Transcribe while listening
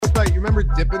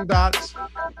Dippin' Dots?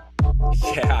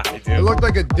 Yeah, I do. It looked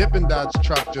like a Dippin' Dots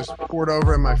truck just poured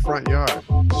over in my front yard.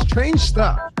 Strange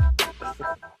stuff.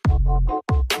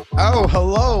 Oh,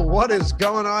 hello. What is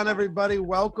going on, everybody?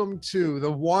 Welcome to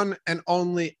the one and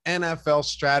only NFL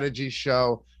strategy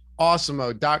show,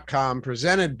 Awesemo.com,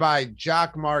 presented by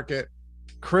Jock Market.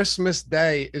 Christmas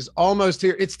Day is almost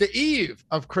here. It's the eve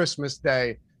of Christmas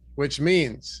Day, which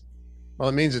means, well,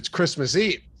 it means it's Christmas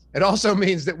Eve. It also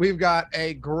means that we've got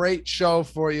a great show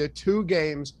for you. 2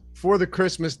 games for the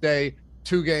Christmas Day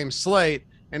 2-game slate.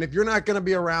 And if you're not going to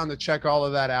be around to check all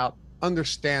of that out,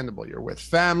 understandable. You're with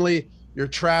family, you're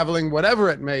traveling, whatever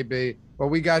it may be, but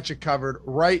we got you covered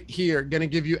right here. Going to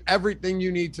give you everything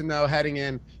you need to know heading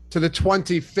in to the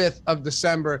 25th of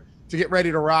December to get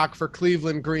ready to rock for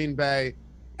Cleveland, Green Bay,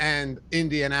 and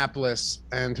Indianapolis.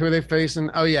 And who are they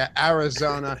facing? Oh, yeah,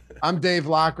 Arizona. I'm Dave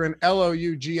Loughran,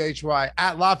 L-O-U-G-H-Y,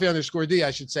 at Lafayette_D, I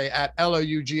should say, at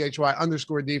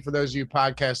L-O-U-G-H-Y_D for those of you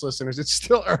podcast listeners. It's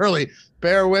still early.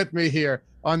 Bear with me here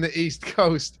on the East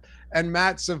Coast. And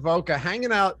Matt Savoca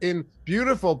hanging out in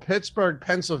beautiful Pittsburgh,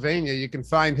 Pennsylvania. You can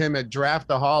find him at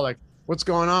Draftaholic. What's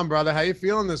going on, brother? How you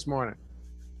feeling this morning?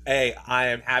 Hey, I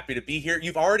am happy to be here.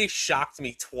 You've already shocked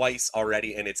me twice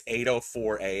already, and it's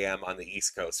 8:04 a.m. on the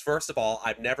East Coast. First of all,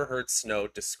 I've never heard snow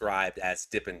described as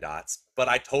Dippin' Dots, but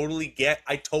I totally get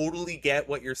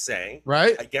what you're saying.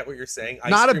 Right? I get what you're saying.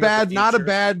 Not a bad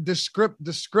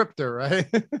descriptor, right?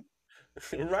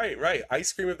 Right.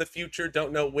 Ice cream of the future.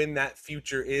 Don't know when that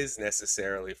future is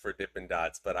necessarily for Dippin'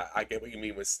 Dots, but I get what you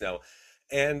mean with snow.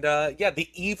 And yeah, the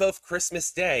eve of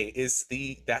Christmas Day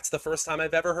that's the first time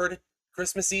I've ever heard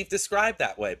Christmas Eve described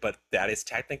that way, but that is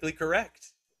technically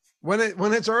correct. When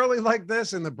it's early like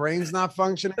this and the brain's not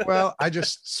functioning well, I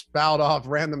just spout off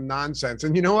random nonsense.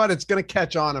 And you know what? It's going to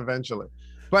catch on eventually.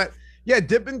 But yeah,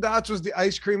 Dippin' Dots was the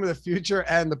ice cream of the future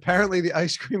and apparently the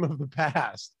ice cream of the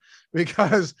past,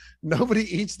 because nobody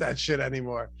eats that shit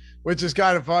anymore, which is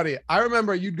kind of funny. I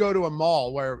remember you'd go to a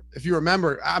mall where, if you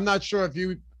remember, I'm not sure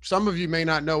if some of you may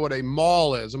not know what a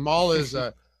mall is. A mall is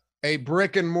a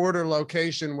brick and mortar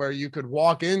location where you could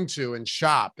walk into and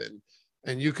shop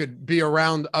and you could be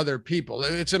around other people.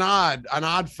 It's an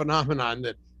odd phenomenon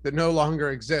that no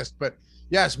longer exists. But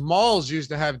yes, malls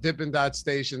used to have Dippin' Dot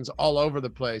stations all over the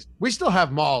place. We still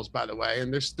have malls, by the way,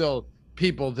 and there's still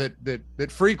people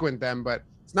that frequent them, but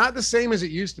it's not the same as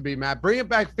it used to be, Matt. Bring it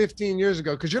back 15 years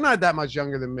ago, because you're not that much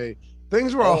younger than me.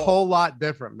 Things were a whole lot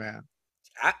different, man.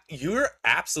 You're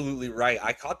absolutely right.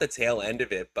 I caught the tail end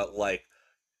of it, but like,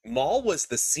 mall was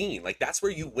the scene. Like, that's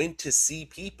where you went to see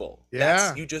people.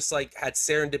 Yeah. You just like had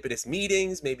serendipitous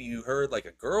meetings. Maybe you heard like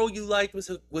a girl you liked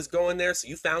was going there, so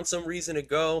you found some reason to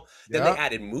go. Then they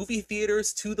added movie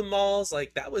theaters to the malls.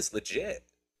 Like, that was legit.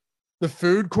 The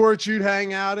food courts you'd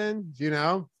hang out in,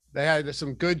 they had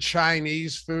some good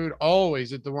Chinese food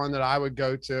always at the one that I would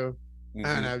go to. Mm-hmm.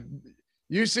 I don't know.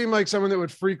 You seem like someone that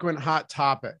would frequent Hot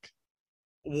Topic.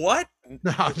 What?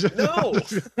 No.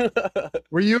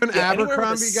 Were you an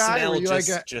Abercrombie guy? Were you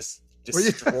just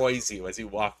destroys you as you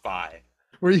walk by?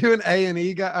 Were you an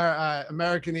A&E guy, or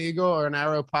American Eagle, or an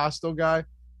Aeropostale guy?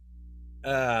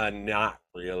 Not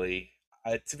really.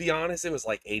 To be honest, it was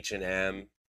like H&M,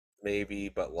 maybe,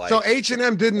 but like. So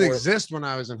H&M didn't exist when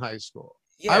I was in high school.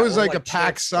 Yeah, I was like a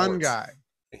PacSun guy.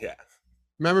 Yeah.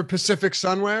 Remember Pacific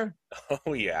Sunwear?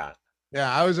 Oh yeah.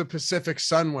 Yeah, I was a Pacific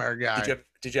Sunwear guy.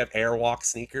 Did you have Airwalk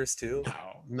sneakers too?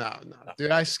 No. Dude,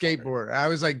 I skateboard. I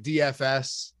was like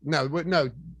DFS. No.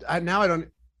 Now I don't.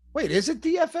 Wait, is it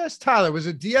DFS? Tyler, was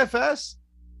it DFS?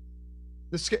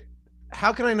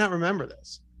 How can I not remember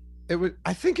this?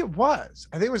 I think it was.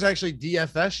 I think it was actually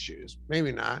DFS shoes.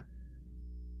 Maybe not.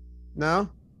 No?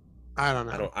 I don't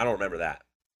know. I don't remember that.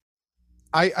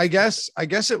 I guess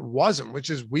it wasn't,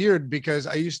 which is weird because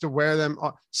I used to wear them.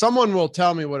 Someone will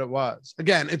tell me what it was.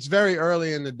 Again, it's very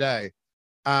early in the day.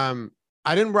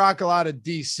 I didn't rock a lot of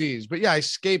DCs, but yeah, I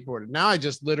skateboarded. Now I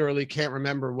just literally can't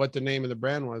remember what the name of the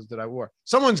brand was that I wore.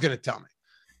 Someone's going to tell me.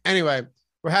 Anyway,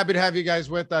 we're happy to have you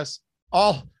guys with us.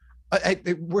 We're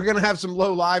going to have some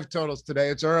low live totals today.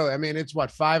 It's early. I mean, it's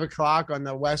 5 o'clock on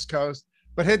the West Coast,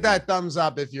 but hit that thumbs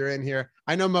up if you're in here.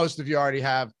 I know most of you already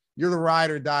have. You're the ride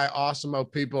or die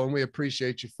Awesemo people, and we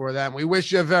appreciate you for that. And we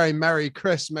wish you a very Merry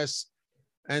Christmas.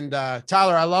 And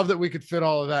Tyler, I love that we could fit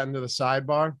all of that into the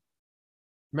sidebar.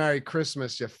 Merry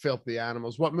Christmas, you filthy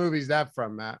animals. What movie is that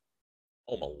from, Matt?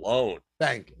 Home Alone.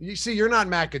 Thank you. You see, you're not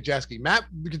Matt Kajeski. Matt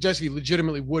Kajeski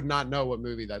legitimately would not know what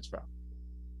movie that's from.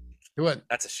 He wouldn't.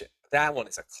 That's a shit. That one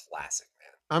is a classic, man.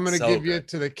 I'm going to give you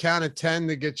to the count of 10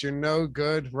 to get your no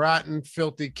good, rotten,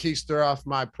 filthy keister off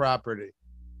my property.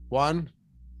 1,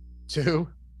 2,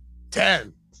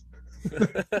 10.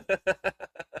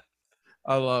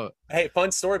 I love it. Hey,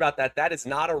 fun story about that. That is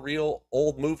not a real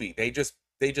old movie. They just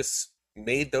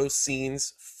made those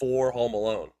scenes for Home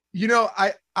Alone. You know,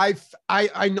 I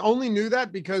only knew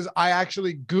that because I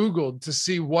actually Googled to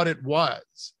see what it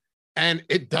was, and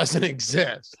it doesn't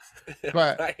exist.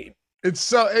 But Right.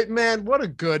 man, what a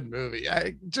good movie.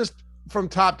 I just from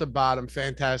top to bottom,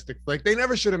 fantastic flick. They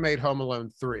never should have made Home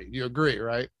Alone 3. You agree,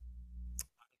 right?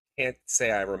 Can't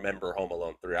say I remember Home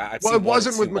Alone 3. I've Well, it seen 1 and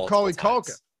wasn't 2 with multiple Macaulay Culkin.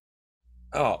 times.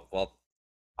 Oh, well,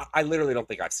 I literally don't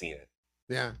think I've seen it.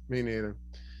 Yeah, me neither.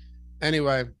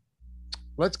 Anyway,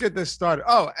 let's get this started.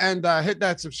 Oh, and hit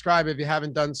that subscribe if you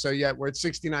haven't done so yet. We're at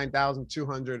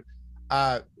 69,200.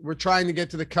 We're trying to get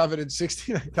to the coveted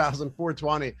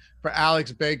 69,420 for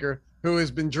Alex Baker, who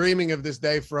has been dreaming of this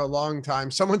day for a long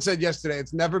time. Someone said yesterday,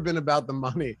 it's never been about the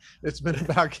money. It's been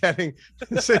about getting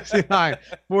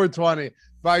 69,420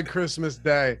 by Christmas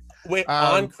Day. Wait,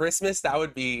 on Christmas, that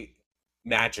would be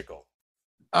magical.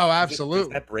 Oh, Does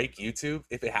absolutely. that break YouTube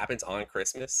if it happens on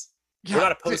Christmas? We're Yeah,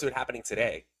 not opposed to it happening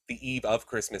today, the eve of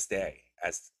Christmas Day,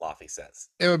 as Laffy says.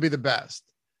 it would be the best.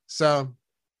 So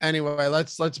anyway,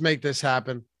 let's make this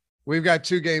happen. We've got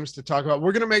 2 games to talk about.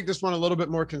 We're going to make this one a little bit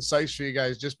more concise for you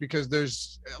guys, just because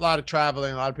there's a lot of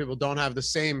traveling. A lot of people don't have the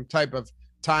same type of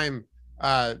time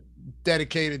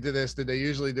dedicated to this that they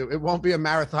usually do. It won't be a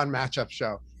marathon matchup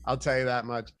show. I'll tell you that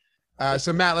much.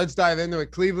 So Matt, let's dive into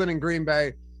it. Cleveland and Green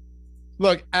Bay.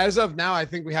 Look, as of now, I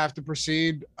think we have to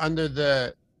proceed under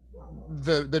the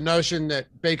notion that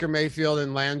Baker Mayfield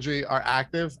and Landry are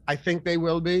active. I think they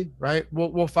will be, right?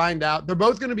 We'll find out. They're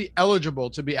both going to be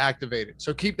eligible to be activated.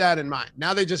 So keep that in mind.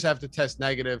 Now they just have to test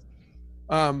negative.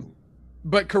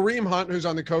 But Kareem Hunt, who's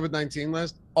on the COVID-19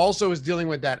 list, also is dealing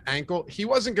with that ankle. He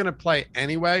wasn't going to play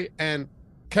anyway. And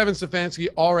Kevin Stefanski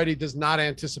already does not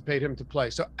anticipate him to play.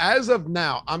 So as of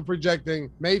now, I'm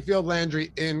projecting Mayfield,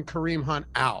 Landry in, Kareem Hunt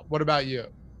out. What about you?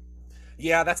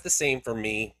 Yeah, that's the same for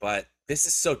me, but this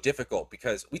is so difficult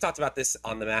because we talked about this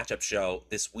on the matchup show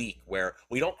this week where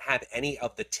we don't have any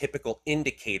of the typical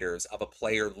indicators of a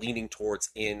player leaning towards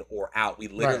in or out. We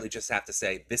literally just have to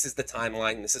say, this is the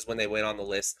timeline. This is when they went on the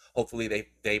list. Hopefully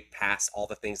they pass all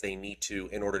the things they need to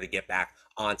in order to get back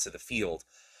onto the field.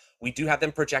 We do have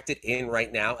them projected in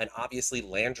right now, and obviously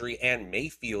Landry and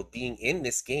Mayfield being in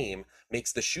this game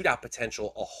makes the shootout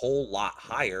potential a whole lot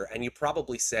higher. And you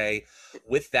probably say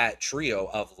with that trio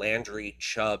of Landry,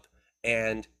 Chubb,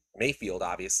 and Mayfield,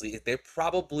 obviously, they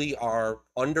probably are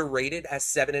underrated as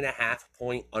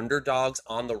 7.5-point underdogs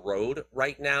on the road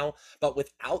right now. But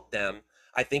without them,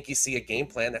 I think you see a game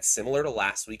plan that's similar to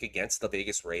last week against the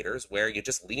Vegas Raiders, where you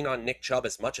just lean on Nick Chubb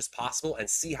as much as possible and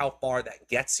see how far that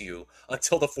gets you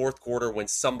until the fourth quarter when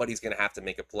somebody's going to have to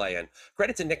make a play. And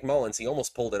credit to Nick Mullins, he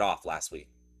almost pulled it off last week.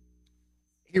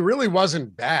 He really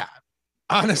wasn't bad,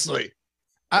 honestly.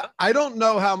 I don't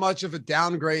know how much of a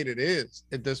downgrade it is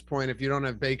at this point if you don't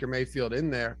have Baker Mayfield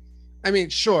in there. I mean,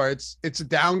 sure, it's a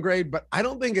downgrade, but I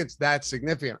don't think it's that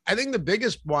significant. I think the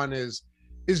biggest one is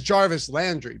Jarvis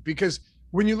Landry, because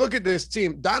when you look at this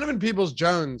team, Donovan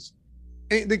Peoples-Jones,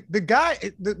 the guy,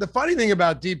 the funny thing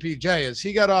about DPJ is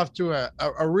he got off to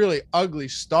a really ugly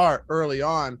start early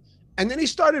on, and then he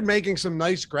started making some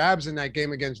nice grabs in that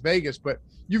game against Vegas. But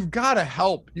you've got to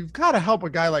help a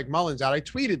guy like Mullins out. I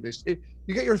tweeted this.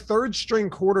 You get your 3rd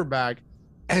string quarterback,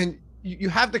 and you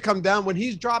have to come down when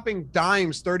he's dropping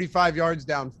dimes 35 yards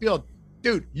downfield.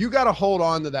 Dude, you got to hold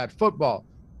on to that football.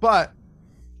 But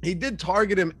he did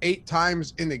target him 8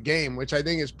 times in the game, which I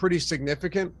think is pretty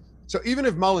significant. So even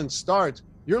if Mullins starts,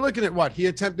 you're looking at what? He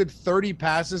attempted 30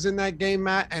 passes in that game,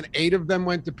 Matt, and 8 of them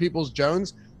went to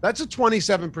Peoples-Jones. That's a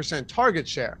 27% target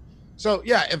share. So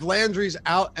yeah, if Landry's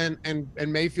out and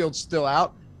Mayfield's still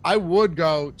out, I would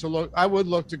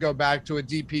look to go back to a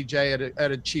DPJ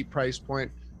at a cheap price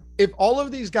point. If all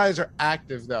of these guys are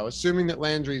active, though, assuming that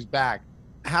Landry's back,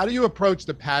 how do you approach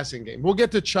the passing game? We'll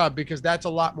get to Chubb because that's a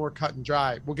lot more cut and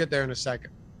dry. We'll get there in a second.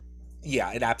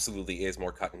 Yeah, it absolutely is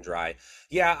more cut and dry.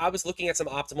 Yeah, I was looking at some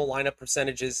optimal lineup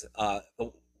percentages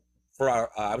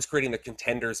I was creating the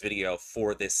contenders video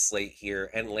for this slate here,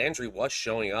 and Landry was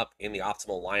showing up in the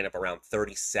optimal lineup around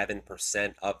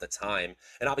 37% of the time.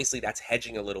 And obviously that's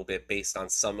hedging a little bit based on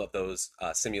some of those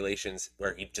simulations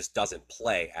where he just doesn't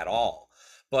play at all.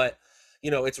 But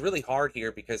it's really hard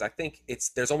here because I think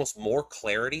there's almost more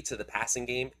clarity to the passing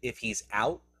game if he's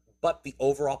out, but the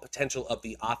overall potential of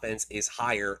the offense is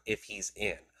higher if he's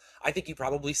in. I think you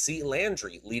probably see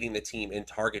Landry leading the team in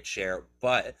target share,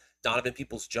 but Donovan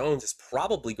Peoples-Jones is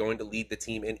probably going to lead the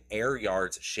team in air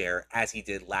yards share as he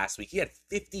did last week. He had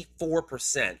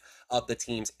 54% of the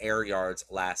team's air yards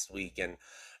last week. And,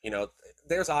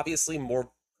 there's obviously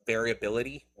more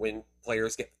variability when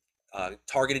players get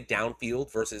targeted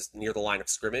downfield versus near the line of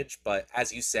scrimmage. But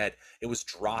as you said, it was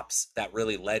drops that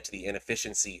really led to the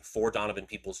inefficiency for Donovan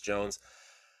Peoples-Jones.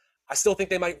 I still think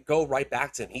they might go right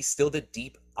back to him. He's still the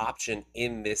deep option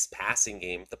in this passing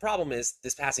game. The problem is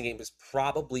this passing game is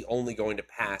probably only going to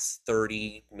pass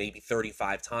 30, maybe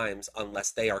 35 times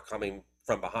unless they are coming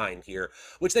from behind here,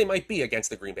 which they might be against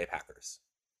the Green Bay Packers.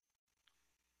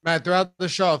 Matt, throughout the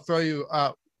show, I'll throw you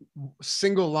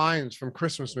single lines from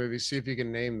Christmas movies. See if you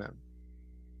can name them.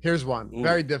 Here's one. Ooh.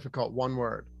 Very difficult. One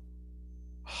word.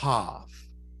 Half.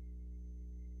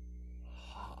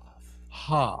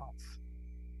 Half.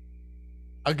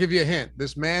 I'll give you a hint.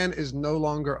 This man is no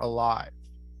longer alive.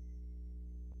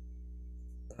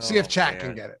 See if chat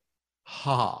can get it.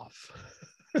 Half.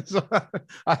 It's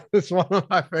one of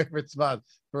my favorite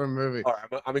spots for a movie. All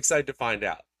right, I'm excited to find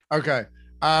out. Okay.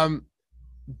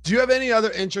 Do you have any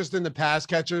other interest in the pass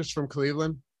catchers from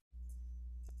Cleveland?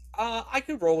 I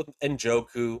could roll with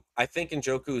Njoku. I think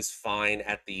Njoku is fine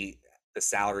at the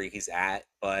salary he's at,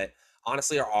 but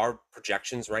honestly, our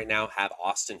projections right now have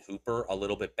Austin Hooper a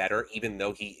little bit better, even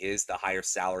though he is the higher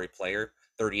salary player,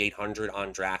 3,800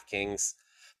 on DraftKings.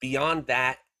 Beyond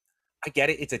that, I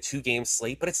get it. It's a 2-game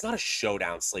slate, but it's not a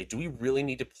showdown slate. Do we really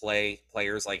need to play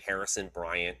players like Harrison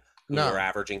Bryant, who are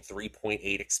averaging 3.8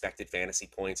 expected fantasy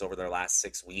points over their last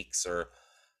 6 weeks, or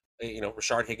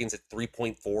Rashard Higgins at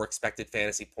 3.4 expected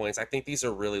fantasy points? I think these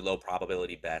are really low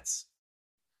probability bets.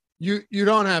 You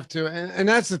don't have to, and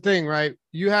that's the thing, right?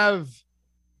 You had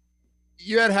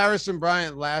Harrison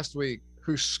Bryant last week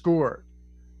who scored,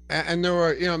 and there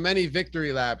were many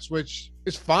victory laps, which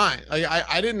is fine.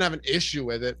 I didn't have an issue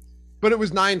with it, but it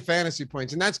was 9 fantasy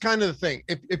points, and that's kind of the thing.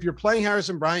 If you're playing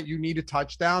Harrison Bryant, you need a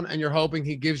touchdown, and you're hoping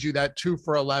he gives you that 2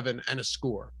 for 11 and a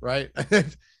score, right?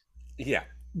 Yeah,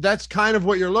 that's kind of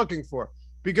what you're looking for,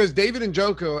 because David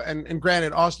Njoku, and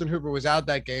granted, Austin Hooper was out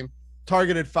that game,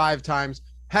 targeted 5 times.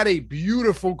 Had a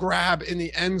beautiful grab in the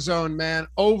end zone, man,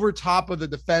 over top of the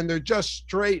defender, just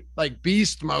straight like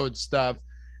beast mode stuff,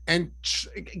 and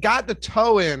got the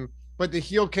toe in, but the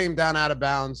heel came down out of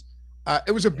bounds.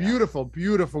 It was a beautiful,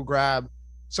 beautiful grab.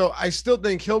 So I still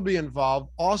think he'll be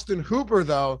involved. Austin Hooper,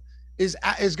 though, is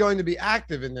going to be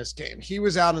active in this game. He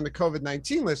was out on the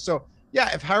COVID-19 list. So,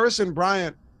 yeah, if Harrison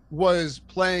Bryant was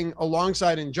playing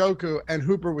alongside Njoku and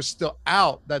Hooper was still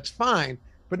out, that's fine.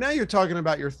 But now you're talking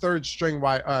about your third string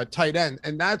tight end,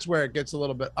 and that's where it gets a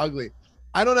little bit ugly.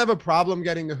 I don't have a problem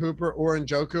getting the Hooper or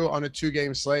Njoku on a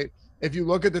 2-game slate. If you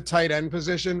look at the tight end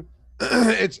position,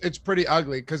 it's pretty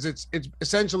ugly because it's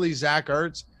essentially Zach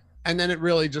Ertz, and then it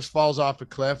really just falls off a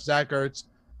cliff. Zach Ertz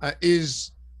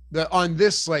is on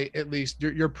this slate at least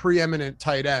your preeminent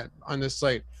tight end on this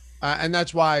slate, and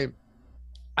that's why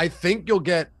I think you'll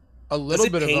get a little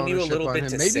bit of ownership on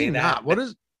him. Maybe not. What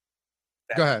is?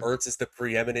 Go ahead. Ertz is the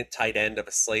preeminent tight end of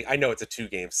a slate. I know it's a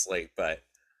 2-game slate, but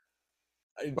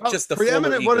just the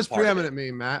preeminent. What does preeminent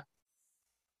mean, Matt?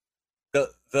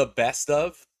 The best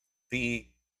of the.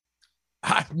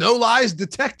 No lies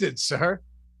detected, sir.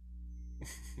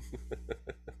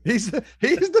 He's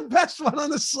the best one on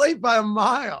the slate by a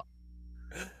mile.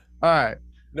 All right.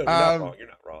 No, you're not wrong. You're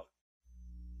not wrong.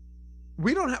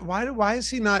 We don't have. Why is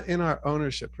he not in our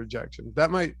ownership projection?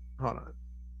 That might. Hold on.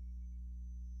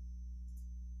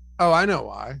 Oh, I know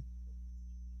why.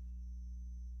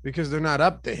 Because they're not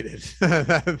updated.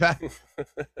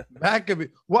 that could be.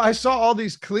 Well, I saw all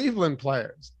these Cleveland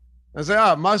players. I was like,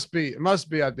 oh, it must be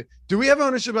updated. Do we have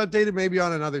ownership updated maybe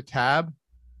on another tab?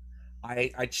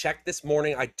 I checked this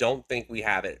morning. I don't think we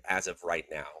have it as of right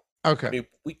now. Okay. I mean,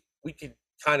 we could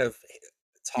kind of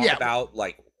talk about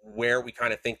like where we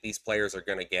kind of think these players are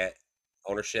going to get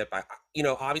ownership.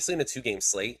 Obviously in a 2-game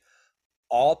slate,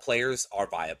 all players are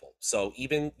viable. So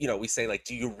even, we say like,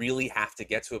 do you really have to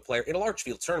get to a player in a large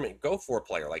field tournament? Go for a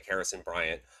player like Harrison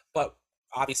Bryant. But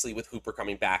obviously with Hooper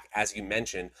coming back, as you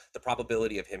mentioned, the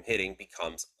probability of him hitting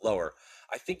becomes lower.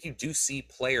 I think you do see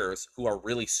players who are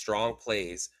really strong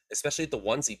plays, especially at the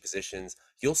onesie positions.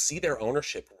 You'll see their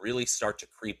ownership really start to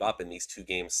creep up in these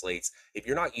 2-game slates. If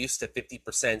you're not used to 50%,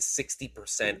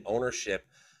 60% ownership,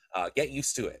 get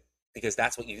used to it, because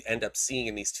that's what you end up seeing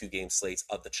in these 2-game slates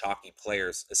of the chalky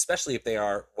players, especially if they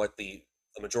are what the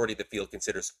majority of the field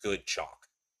considers good chalk.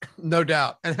 No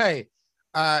doubt. And hey,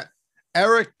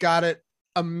 Eric got it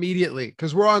immediately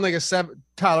because we're on like a 7.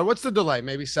 Tyler, what's the delay?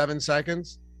 Maybe 7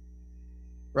 seconds,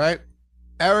 right?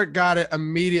 Eric got it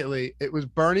immediately. It was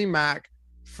Bernie Mac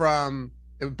from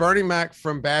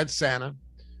Bad Santa,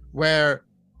 where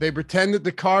they pretend that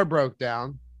the car broke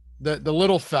down. The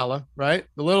little fella, right?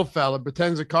 The little fella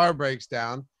pretends the car breaks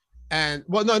down. And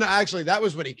actually that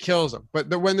was when he kills him. But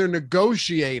when they're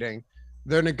negotiating,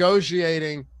 They're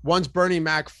negotiating once Bernie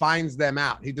Mac finds them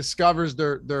out. He discovers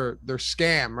their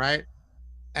scam, right?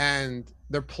 And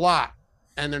their plot,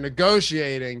 and they're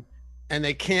negotiating, and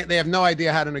they have no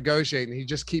idea how to negotiate. And he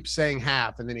just keeps saying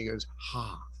half, and then he goes,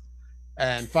 half.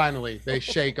 And finally they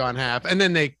shake on half, and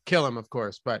then they kill him, of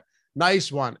course. But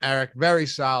nice one, Eric. Very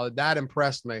solid. That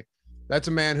impressed me. That's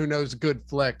a man who knows good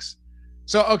flicks.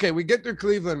 So, okay, we get through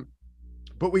Cleveland,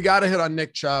 but we got to hit on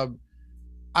Nick Chubb.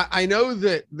 I know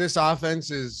that this offense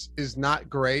is not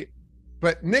great,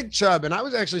 but Nick Chubb, and I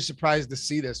was actually surprised to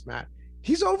see this, Matt.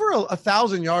 He's over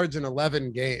 1,000 yards in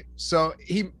 11 games. So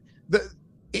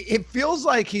it feels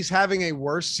like he's having a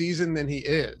worse season than he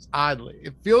is, oddly.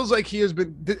 It feels like he has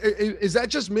been. Is that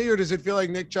just me, or does it feel like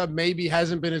Nick Chubb maybe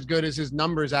hasn't been as good as his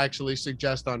numbers actually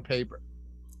suggest on paper?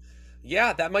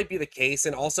 Yeah, that might be the case.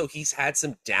 And also, he's had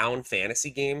some down fantasy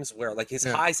games where, like, his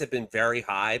highs have been very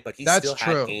high, but he's still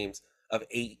had games of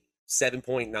 8,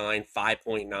 7.9,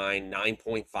 5.9,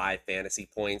 9.5 fantasy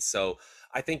points. So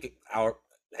I think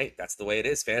hey, that's the way it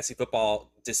is. Fantasy football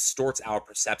distorts our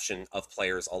perception of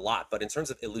players a lot. But in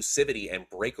terms of elusivity and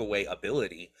breakaway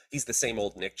ability, he's the same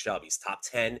old Nick Chubb. He's top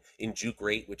 10 in juke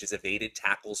rate, which is evaded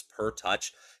tackles per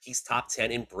touch. He's top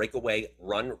 10 in breakaway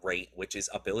run rate, which is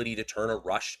ability to turn a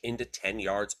rush into 10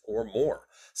 yards or more.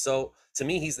 So to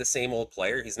me, he's the same old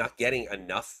player. He's not getting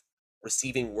enough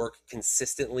receiving work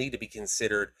consistently to be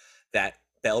considered that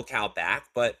bell cow back.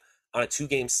 But on a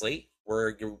 2-game slate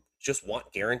where you just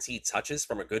want guaranteed touches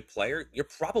from a good player, you're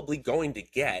probably going to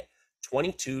get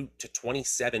 22 to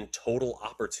 27 total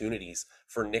opportunities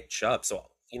for Nick Chubb. So,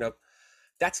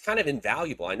 that's kind of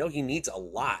invaluable. I know he needs a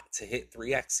lot to hit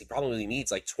 3X. He probably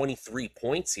needs like 23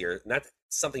 points here. And that's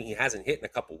something he hasn't hit in a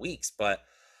couple weeks. But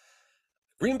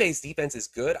Green Bay's defense is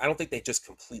good. I don't think they just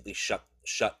completely shut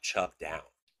Chubb down.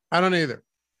 I don't either.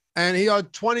 And he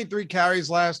had 23 carries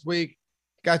last week.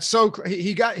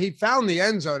 He found the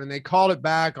end zone, and they called it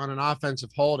back on an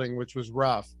offensive holding, which was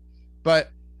rough.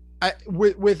 But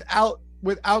without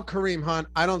Kareem Hunt,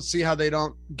 I don't see how they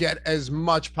don't get as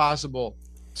much possible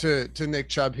to Nick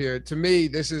Chubb here. To me,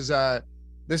 this is a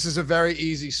very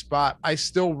easy spot. I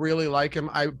still really like him.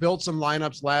 I built some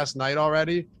lineups last night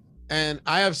already, and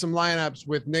I have some lineups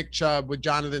with Nick Chubb, with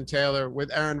Jonathan Taylor,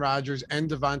 with Aaron Rodgers, and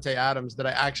Davante Adams that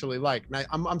I actually like. And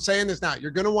I'm saying this now.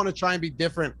 You're going to want to try and be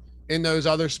different in those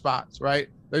other spots, right?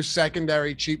 Those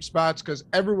secondary cheap spots, because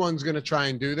everyone's going to try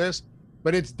and do this,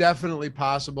 but it's definitely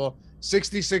possible.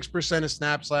 66% of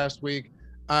snaps last week.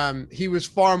 He was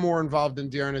far more involved than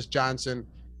Dearness Johnson.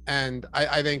 And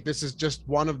I think this is just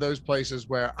one of those places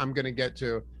where I'm going to get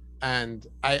to. And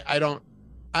I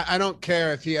don't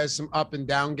care if he has some up and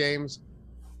down games.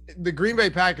 The Green Bay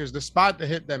Packers, the spot to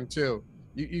hit them too.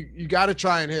 You got to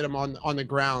try and hit him on the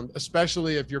ground,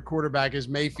 especially if your quarterback is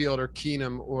Mayfield or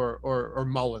Keenum or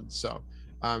Mullins. So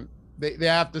they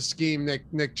have to scheme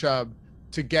Nick Chubb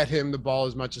to get him the ball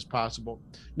as much as possible.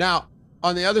 Now,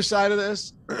 on the other side of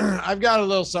this, I've got a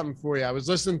little something for you. I was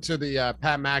listening to the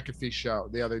Pat McAfee show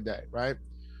the other day, right?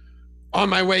 On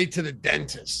my way to the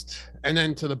dentist and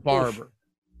then to the barber. Oof.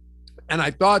 And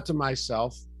I thought to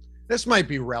myself, this might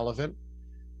be relevant.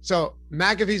 So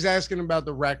McAfee's asking about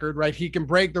the record, right? He can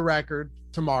break the record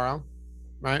tomorrow,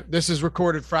 right? This is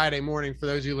recorded Friday morning for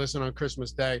those of you listening on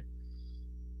Christmas Day.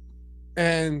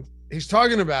 And he's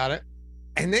talking about it.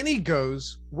 And then he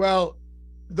goes, well,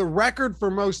 the record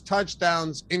for most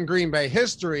touchdowns in Green Bay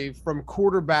history from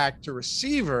quarterback to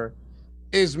receiver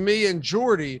is me and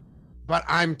Jordy, but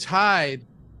I'm tied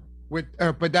with,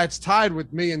 but that's tied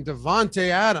with me and Davante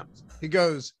Adams. He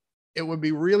goes, it would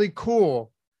be really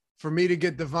cool for me to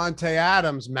get Davante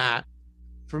Adams, Matt,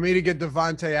 for me to get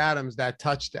Davante Adams that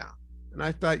touchdown. And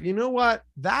I thought, you know what?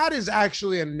 That is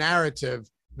actually a narrative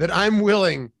that I'm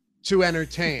willing to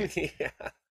entertain. Yeah.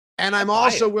 And I'm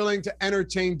also willing to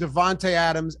entertain Davante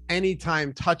Adams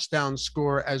anytime touchdown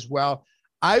score as well.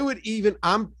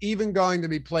 I'm even going to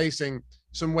be placing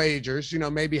some wagers,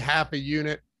 maybe half a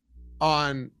unit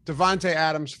on Davante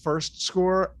Adams' first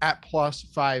score at plus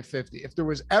 550. If there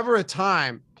was ever a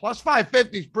time, plus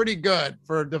 550 is pretty good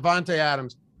for Davante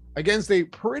Adams against a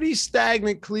pretty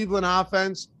stagnant Cleveland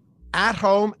offense at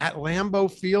home at Lambeau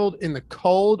Field in the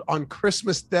cold on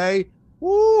Christmas Day.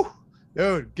 Woo!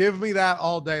 Dude, give me that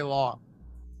all day long.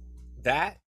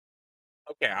 Okay,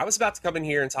 I was about to come in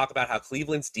here and talk about how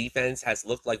Cleveland's defense has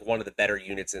looked like one of the better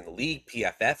units in the league.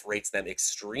 PFF rates them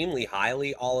extremely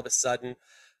highly all of a sudden.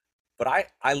 But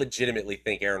I legitimately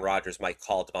think Aaron Rodgers might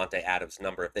call Davante Adams'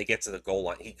 number. If they get to the goal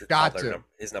line, he could call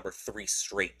his number 3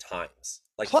 straight times.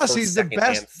 Like plus, he's the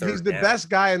best. He's the best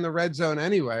guy in the red zone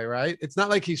anyway, right? It's not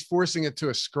like he's forcing it to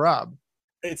a scrub.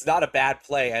 It's not a bad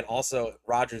play, and also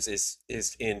Rodgers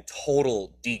is in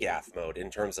total DGAF mode in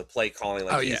terms of play calling.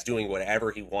 Like Oh yeah, he's doing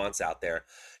whatever he wants out there.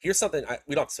 Here's something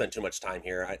we don't have to spend too much time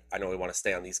here. I know we want to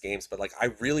stay on these games, but like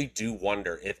I really do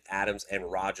wonder if Adams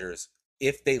and Rodgers,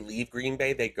 if they leave Green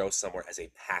Bay, they go somewhere as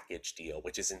a package deal,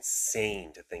 which is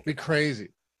insane to think be about. crazy.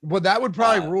 Well, that would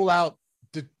probably rule out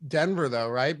Denver though,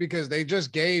 right? Because they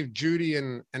just gave Judy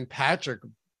and Patrick,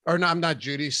 or no, I'm not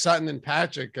Judy, Sutton and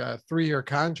Patrick 3-year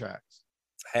contracts,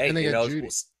 Hey, and they you get know, Judy.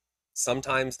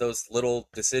 sometimes those little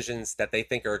decisions that they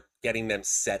think are getting them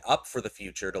set up for the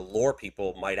future to lure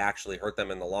people might actually hurt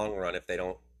them in the long run if they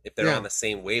don't, if they're on Yeah. the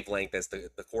same wavelength as the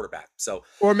quarterback. So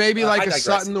Or maybe I like a digress.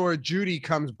 Sutton or a Judy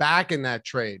comes back in that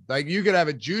trade. Like you could have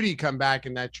a Judy come back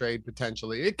in that trade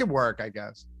potentially. It could work, I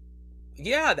guess.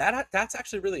 Yeah, that's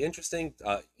actually really interesting.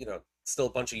 You know, still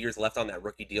a bunch of years left on that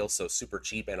rookie deal, so super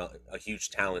cheap and a huge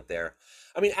talent there.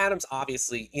 I mean, Adams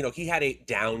obviously, you know, he had a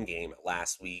down game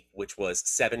last week, which was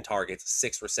 7 targets,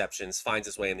 6 receptions, finds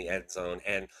his way in the end zone,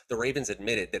 and the Ravens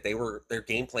admitted that their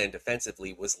game plan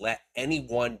defensively was let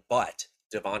anyone but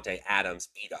Devontae Adams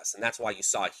beat us, and that's why you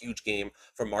saw a huge game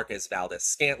from Marquez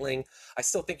Valdez-Scantling. I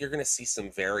still think you're going to see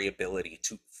some variability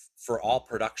for all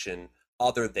production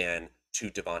other than to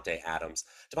Devontae Adams.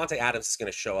 Devontae Adams is going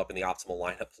to show up in the optimal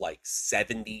lineup like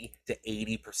 70 to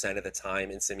 80% of the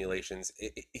time in simulations.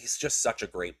 He's just such a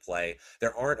great play.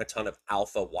 There aren't a ton of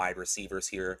alpha wide receivers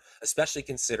here, especially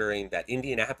considering that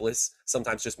Indianapolis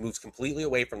sometimes just moves completely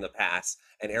away from the pass,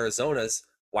 and Arizona's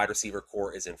wide receiver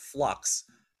core is in flux.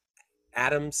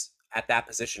 Adams at that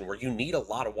position where you need a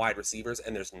lot of wide receivers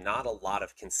and there's not a lot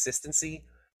of consistency,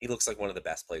 he looks like one of the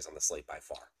best plays on the slate by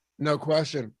far. No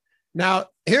question. Now,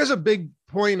 here's a big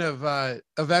point of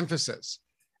emphasis.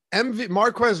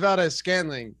 Marquez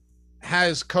Valdez-Scantling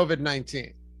has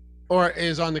COVID-19 or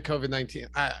is on the COVID-19.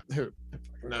 Who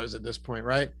knows at this point,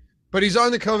 right? But he's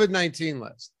on the COVID-19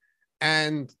 list.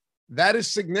 And that is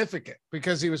significant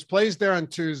because he was placed there on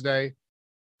Tuesday.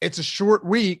 It's a short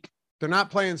week. They're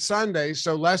not playing Sunday,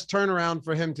 so less turnaround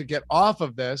for him to get off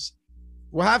of this.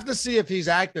 We'll have to see if he's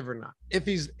active or not. If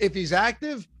he's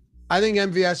active, I think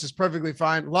MVS is perfectly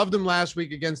fine. Loved him last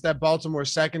week against that Baltimore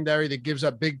secondary that gives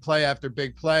up big play after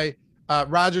big play.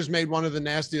 Rodgers made one of the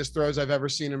nastiest throws I've ever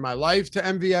seen in my life to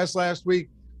MVS last week.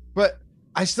 But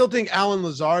I still think Alan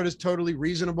Lazard is totally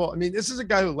reasonable. I mean, this is a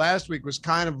guy who last week was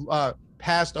kind of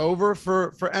passed over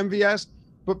for MVS.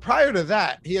 But prior to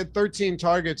that, he had 13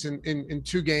 targets in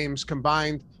 2 games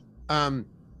combined.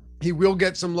 He will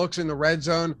get some looks in the red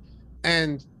zone.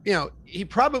 And, you know, he's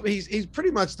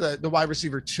pretty much the wide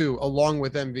receiver 2 along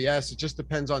with MVS. It just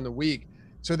depends on the week.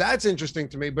 So that's interesting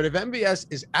to me. But if MVS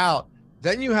is out,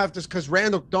 then you have to, because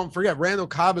don't forget, Randall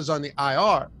Cobb is on the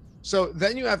IR. So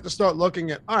then you have to start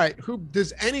looking at, all right, who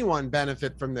does anyone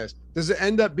benefit from this? Does it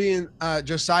end up being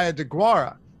Josiah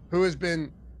DeGuara, who has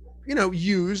been, you know,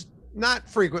 used not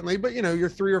frequently, but, you know, your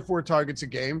 3 or 4 targets a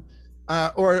game,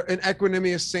 or an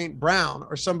Equanimous St. Brown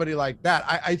or somebody like that.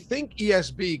 I think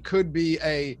ESB could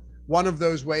be one of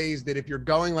those ways that if you're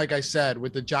going, like I said,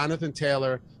 with the Jonathan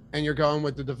Taylor and you're going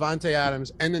with the Devontae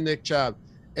Adams and the Nick Chubb,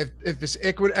 if this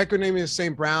Equanimous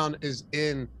St. Brown is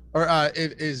in or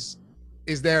is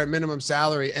there at minimum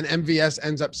salary and MVS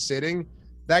ends up sitting,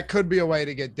 that could be a way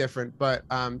to get different. But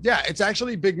yeah, it's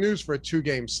actually big news for a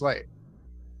 2-game slate.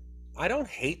 I don't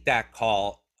hate that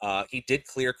call. He did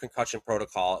clear concussion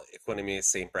protocol, Equanimous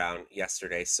St. Brown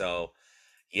yesterday. So,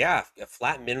 yeah, a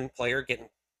flat minimum player getting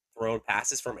thrown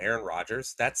passes from Aaron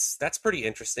Rodgers. That's pretty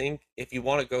interesting. If you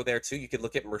want to go there too, you could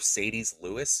look at Mercedes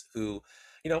Lewis, who,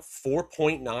 you know,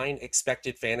 4.9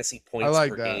 expected fantasy points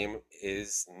per game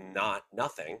is not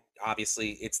nothing.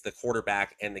 Obviously, it's the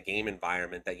quarterback and the game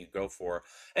environment that you go for.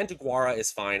 And DeGuara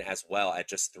is fine as well at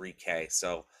just 3K.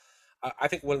 So I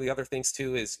think one of the other things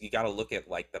too is you got to look at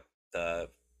like the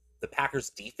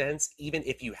Packers defense. Even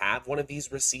if you have one of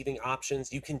these receiving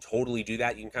options, you can totally do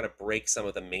that. You can kind of break some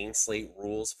of the main slate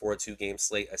rules for a 2-game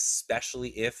slate, especially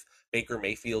if Baker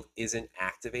Mayfield isn't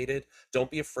activated. Don't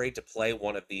be afraid to play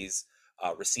one of these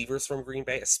receivers from Green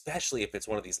Bay, especially if it's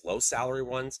one of these low salary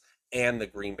ones and the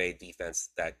Green Bay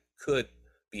defense that could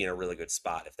be in a really good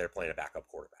spot if they're playing a backup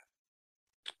quarterback.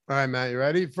 All right, Matt, you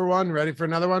ready for one? Ready for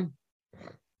another one?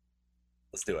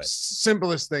 Let's do it.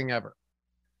 Simplest thing ever.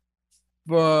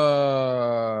 Fudge.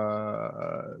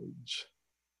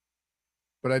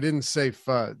 But I didn't say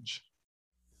fudge.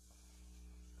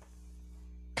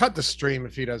 Cut the stream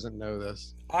if he doesn't know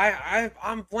this. I'm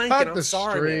blanking. Cut the I'm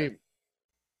sorry, stream. man.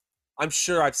 I'm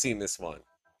sure I've seen this one.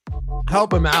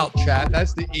 Help him out, chat.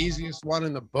 That's the easiest one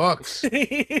in the books.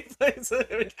 He plays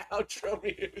an outro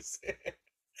music.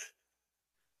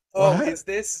 Oh, What? is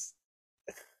this?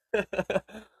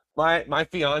 My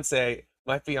fiance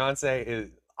is,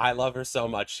 I love her so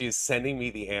much. She is sending me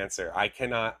the answer. I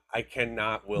cannot Well,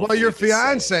 your willfully just say it.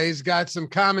 fiance's got some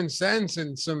common sense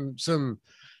and some.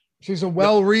 She's a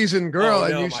well-reasoned Oh girl,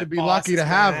 and no, you my should be boss lucky to is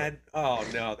have her. mad. Oh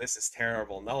no, this is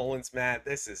terrible. Nolan's mad.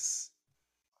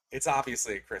 It's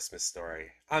obviously a Christmas story.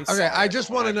 I'm Okay, I sorry, just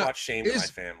everyone. want to I know brought shame to my is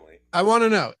family. I want to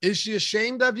know, is she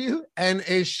ashamed of you, and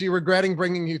is she regretting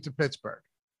bringing you to Pittsburgh?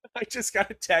 I just got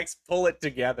a text, pull it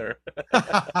together.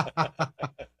 All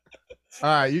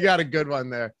right, you got a good one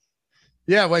there.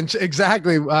 Yeah,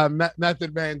 exactly,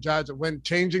 Method Man Johnson, when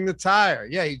changing the tire.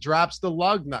 Yeah, he drops the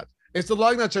lug nuts. It's the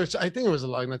lug nuts, or I think it was the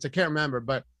lug nuts. I can't remember,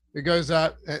 but it goes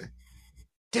up.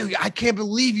 Dude, I can't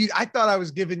believe you. I thought I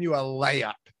was giving you a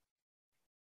layup.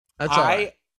 That's all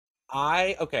right. I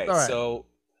I okay, All right. so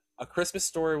A Christmas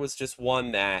Story was just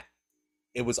one that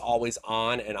it was always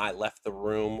on and I left the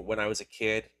room when I was a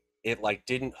kid. It like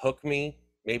didn't hook me.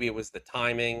 Maybe it was the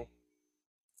timing.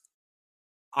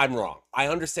 I'm wrong. I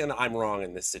understand that I'm wrong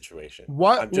in this situation.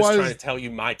 What I'm just trying to was tell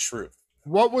you my truth.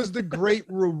 what was the great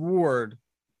reward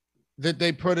that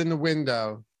they put in the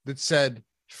window that said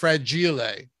fragile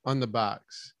on the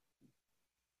box?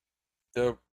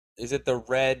 The Is it the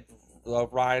red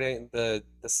riding the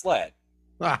sled,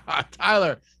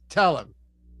 Tyler, tell him.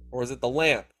 or is it the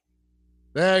lamp?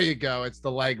 There you go. It's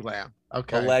the leg lamp. The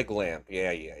Okay. leg lamp.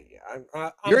 Yeah, yeah, yeah.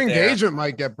 Your I'm there. engagement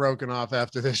might get broken off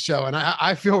after this show, and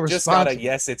I feel Just got a responsible.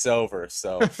 yes, it's over.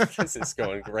 So this is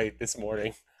going great this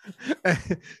morning.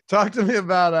 Talk to me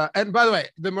about and by the way,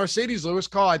 the Mercedes Lewis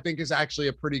call I think is actually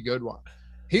a pretty good one.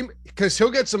 Because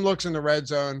he'll get some looks in the red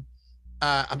zone.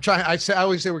 I'm trying. I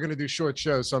always say we're going to do short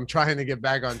shows, so I'm trying to get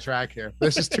back on track here.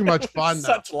 This is too much fun,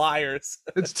 though. Such liars.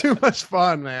 It's too much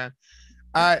fun, man.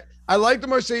 I like the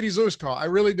Mercedes Lewis call. I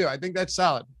really do. I think that's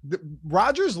solid.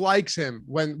 Rogers likes him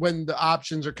when the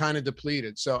options are kind of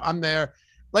depleted. So I'm there.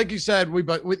 Like you said,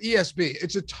 but with ESB,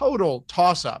 it's a total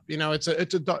toss up. You know, it's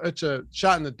a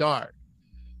shot in the dark.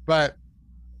 But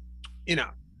you know,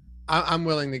 I'm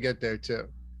willing to get there too.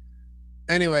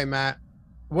 Anyway, Matt,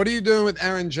 what are you doing with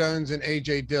Aaron Jones and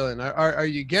AJ Dillon? Are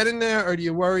you getting there, or do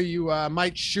you worry you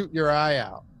might shoot your eye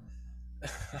out?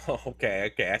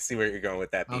 Okay, okay. I see where you're going with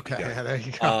that, BB Okay, gun. yeah, there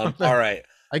you go. All right.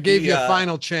 I gave you a I'm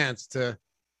final chance to.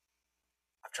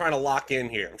 trying to lock in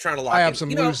here. I'm trying to I lock have in. some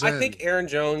loose I ends. think Aaron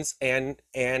Jones and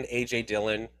AJ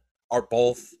Dillon are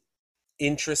both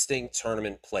interesting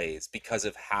tournament plays because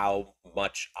of how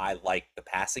much I like the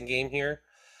passing game here.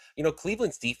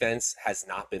 Cleveland's defense has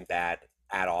not been bad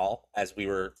at all, as we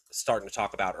were starting to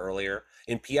talk about earlier.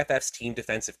 In PFF's team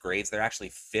defensive grades, they're actually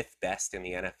fifth best in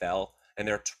the NFL, and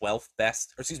they're 12th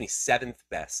best, or excuse me, seventh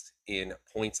best in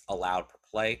points allowed per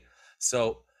play.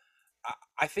 So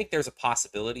I think there's a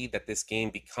possibility that this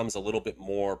game becomes a little bit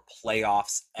more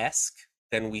playoffs-esque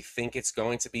than we think it's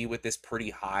going to be with this pretty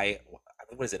high,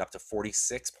 what is it, up to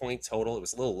 46 point total? It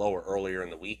was a little lower earlier in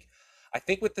the week. I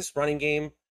think with this running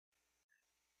game,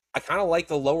 I kind of like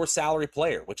the lower salary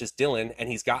player, which is Dillon, and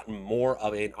he's gotten more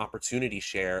of an opportunity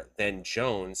share than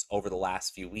Jones over the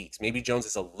last few weeks. Maybe Jones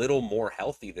is a little more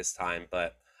healthy this time,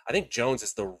 but I think Jones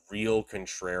is the real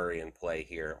contrarian play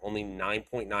here. Only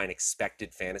 9.9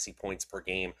 expected fantasy points per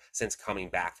game since coming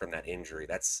back from that injury.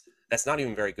 That's not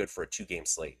even very good for a 2-game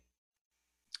slate.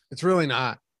 It's really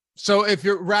not. So if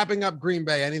you're wrapping up Green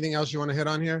Bay, anything else you want to hit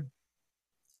on here?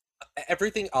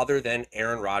 Everything other than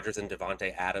Aaron Rodgers and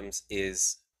Devontae Adams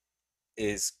is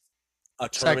a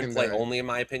tournament play only, in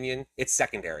my opinion. It's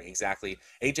secondary, exactly.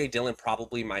 AJ Dillon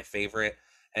probably my favorite,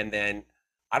 and then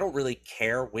I don't really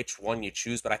care which one you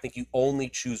choose, but I think you only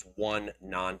choose one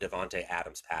non-Devontae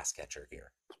Adams pass catcher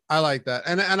here. I like that,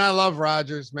 and I love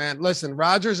Rodgers, man. Listen,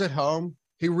 Rodgers at home,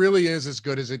 he really is as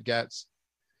good as it gets.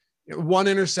 One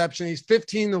interception, he's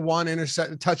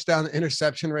 15-1 touchdown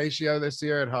interception ratio this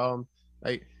year at home.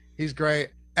 Like, he's great.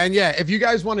 And yeah, if you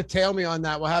guys want to tail me on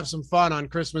that, we'll have some fun on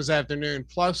Christmas afternoon.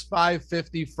 Plus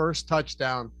 550 first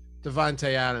touchdown,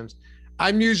 Devontae Adams.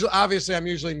 I'm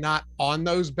usually not on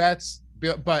those bets,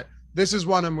 but this is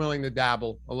one I'm willing to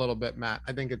dabble a little bit, Matt.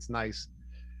 I think it's nice.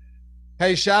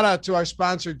 Hey, shout out to our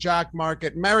sponsor, Jock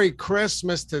Market. Merry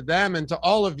Christmas to them and to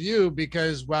all of you,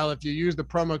 because, well, if you use the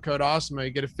promo code AWESOME,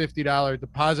 you get a $50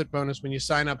 deposit bonus when you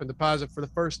sign up and deposit for the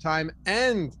first time.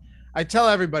 And I tell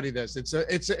everybody this,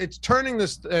 it's turning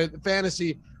this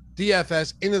fantasy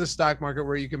DFS into the stock market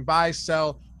where you can buy,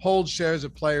 sell, hold shares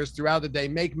of players throughout the day,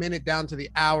 make minute down to the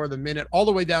hour, the minute, all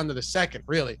the way down to the second,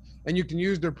 really. And you can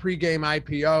use their pregame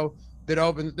IPO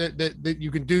that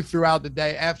you can do throughout the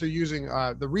day after using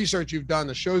the research you've done,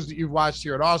 the shows that you've watched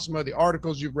here at Awesemo, the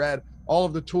articles you've read, all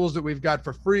of the tools that we've got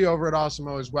for free over at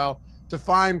Awesemo as well, to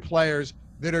find players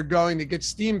that are going to get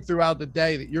steamed throughout the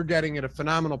day that you're getting at a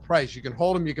phenomenal price. You can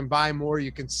hold them, you can buy more,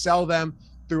 you can sell them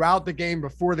throughout the game,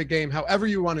 before the game, however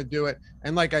you want to do it.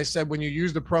 And like I said, when you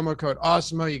use the promo code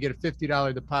AWESEMO, you get a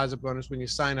 $50 deposit bonus when you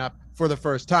sign up for the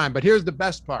first time. But here's the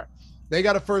best part. They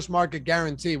got a first market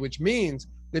guarantee, which means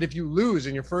that if you lose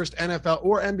in your first NFL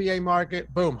or NBA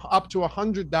market, boom, up to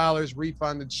 $100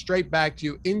 refunded straight back to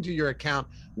you into your account.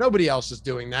 Nobody else is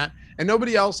doing that. And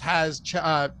nobody else has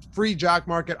free Jock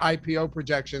Market IPO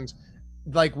projections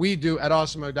like we do at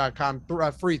awesemo.com,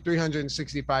 free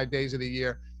 365 days of the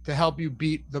year to help you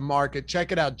beat the market.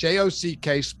 Check it out,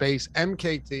 JOCK space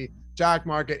MKT, Jock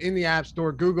Market, in the App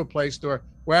Store, Google Play Store,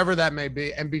 wherever that may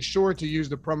be. And be sure to use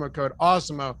the promo code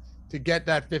AWESEMO to get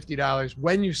that $50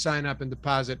 when you sign up and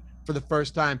deposit for the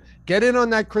first time. Get in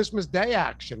on that Christmas Day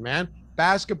action, man.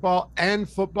 Basketball and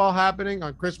football happening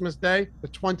on Christmas Day, the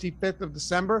 25th of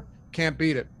December. Can't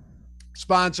beat it.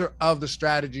 Sponsor of the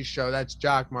Strategy Show. That's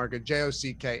Jock Market,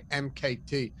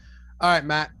 JOCK-MKT. All right,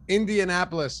 Matt,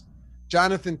 Indianapolis,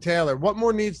 Jonathan Taylor. What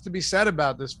more needs to be said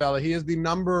about this fella? He is the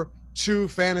 #2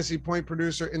 fantasy point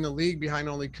producer in the league behind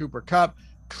only Cooper Kupp.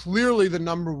 Clearly the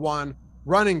 #1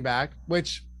 running back,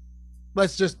 which,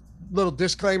 let's just, little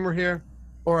disclaimer here,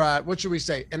 or what should we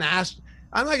say? I'm not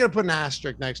going to put an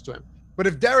asterisk next to him, but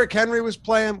if Derrick Henry was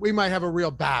playing, we might have a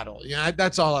real battle. You know,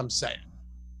 that's all I'm saying.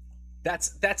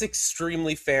 That's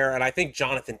extremely fair, and I think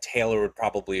Jonathan Taylor would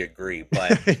probably agree,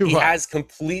 but he has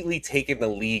completely taken the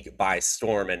league by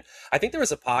storm. And I think there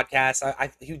was a podcast,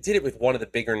 he did it with one of the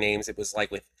bigger names. It was like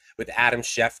with Adam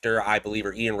Schefter, I believe,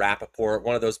 or Ian Rappaport,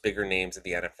 one of those bigger names in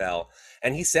the NFL.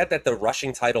 And he said that the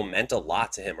rushing title meant a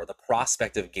lot to him, or the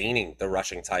prospect of gaining the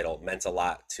rushing title meant a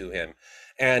lot to him.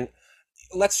 And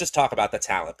let's just talk about the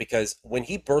talent, because when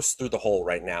he bursts through the hole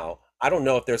right now, I don't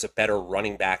know if there's a better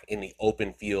running back in the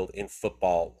open field in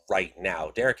football right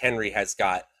now. Derrick Henry has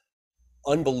got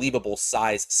unbelievable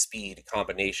size speed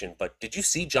combination, but did you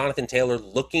see Jonathan Taylor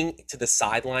looking to the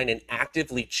sideline and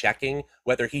actively checking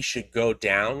whether he should go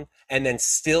down, and then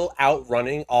still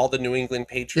outrunning all the New England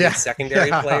Patriots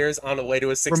secondary players on the way to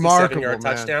a 67-yard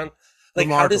touchdown? Like,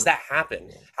 how does that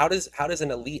happen? How does an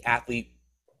elite athlete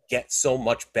get so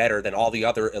much better than all the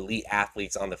other elite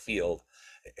athletes on the field?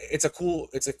 It's a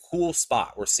cool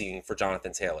spot we're seeing for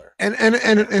Jonathan Taylor.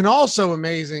 And also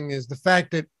amazing is the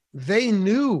fact that they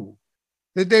knew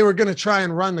that they were going to try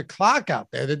and run the clock out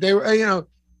there, that they were,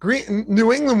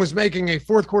 New England was making a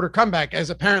fourth quarter comeback, as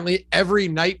apparently every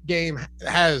night game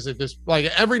has at this, like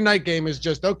every night game is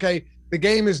just, okay, the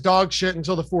game is dog shit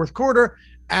until the fourth quarter.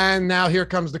 And now here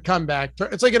comes the comeback.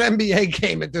 It's like an NBA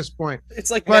game at this point. It's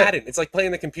like Madden. It's like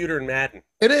playing the computer in Madden.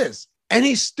 It is. And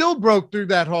he still broke through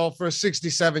that hole for a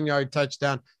 67-yard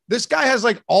touchdown. This guy has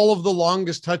like all of the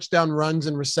longest touchdown runs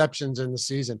and receptions in the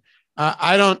season.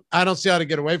 I don't see how to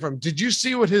get away from him. Did you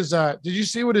see what his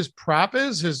prop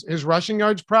is? His rushing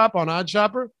yards prop on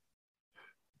OddsShopper?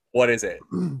 What is it?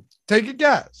 Take a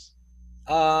guess.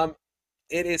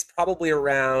 It is probably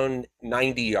around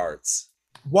 90 yards.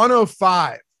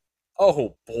 105.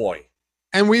 Oh boy.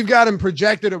 And we've got him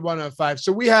projected at 105.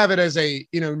 So we have it as a,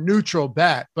 neutral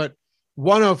bet, but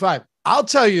 105. I'll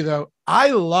tell you though,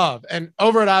 I love, and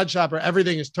over at OddsShopper,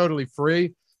 everything is totally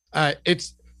free.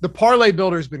 It's the parlay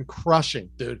builder has been crushing,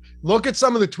 dude. Look at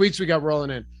some of the tweets we got rolling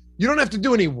in. You don't have to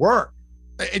do any work.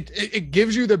 It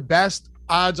gives you the best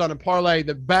odds on a parlay,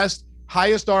 the best,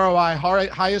 highest ROI,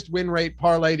 highest win rate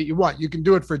parlay that you want. You can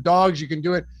do it for dogs. You can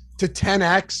do it to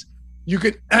 10x. You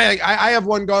could, I have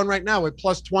one going right now with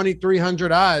plus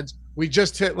 2,300 odds. We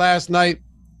just hit last night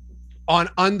on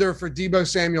under for Deebo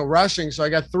Samuel rushing. So I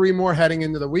got 3 more heading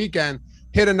into the weekend.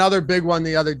 Hit another big one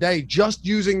the other day just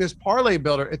using this parlay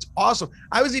builder. It's awesome.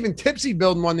 I was even tipsy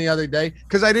building one the other day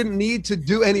because I didn't need to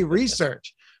do any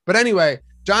research. But anyway,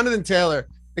 Jonathan Taylor,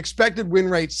 expected win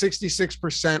rate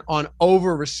 66% on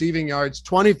over receiving yards,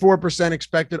 24%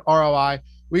 expected ROI.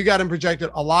 We got him projected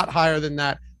a lot higher than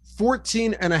that.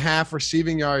 14.5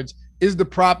 receiving yards is the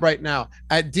prop right now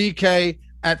at DK,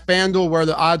 at FanDuel, where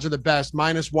the odds are the best,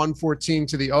 minus 114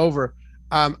 to the over.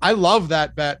 I love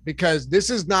that bet because this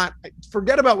is not,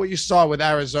 forget about what you saw with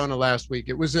Arizona last week.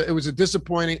 It was a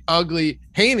disappointing, ugly,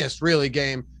 heinous really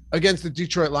game against the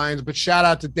Detroit Lions, but shout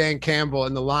out to Dan Campbell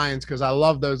and the Lions because I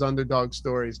love those underdog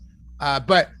stories.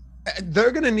 But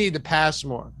they're going to need to pass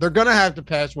more. They're going to have to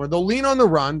pass more. They'll lean on the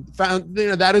run.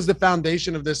 That is the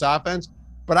foundation of this offense.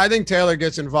 But I think Taylor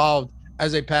gets involved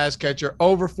as a pass catcher.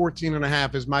 Over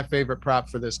 14.5 is my favorite prop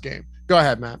for this game. Go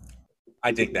ahead, Matt.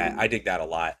 I dig that a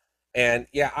lot. And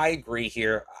yeah, I agree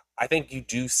here. I think you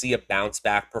do see a bounce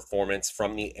back performance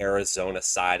from the Arizona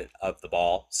side of the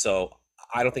ball. So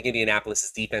I don't think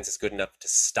Indianapolis's defense is good enough to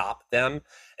stop them.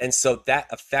 And so that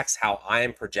affects how I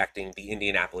am projecting the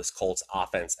Indianapolis Colts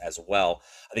offense as well.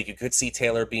 I think you could see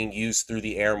Taylor being used through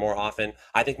the air more often.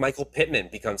 I think Michael Pittman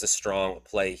becomes a strong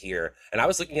play here. And I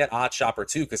was looking at Odd Shopper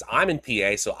too, because I'm in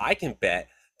PA, so I can bet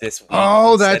this week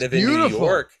Oh, instead that's of in New beautiful.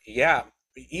 York. Yeah.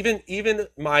 Even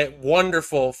my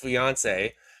wonderful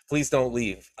fiance, please don't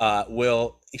leave,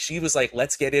 she was like,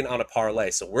 let's get in on a parlay.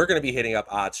 So we're going to be hitting up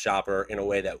Odds Shopper in a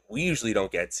way that we usually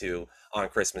don't get to on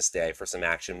Christmas Day for some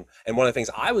action. And one of the things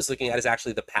I was looking at is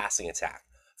actually the passing attack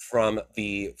from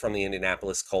the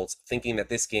Indianapolis Colts, thinking that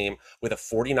this game with a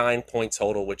 49-point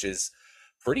total, which is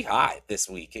pretty high this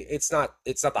week. It's not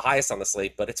the highest on the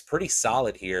slate, but it's pretty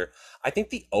solid here. I think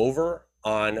the over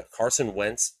on Carson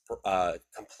Wentz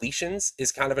completions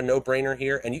is kind of a no-brainer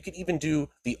here, and you could even do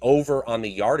the over on the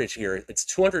yardage here. It's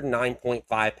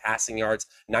 209.5 passing yards,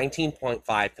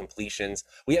 19.5 completions.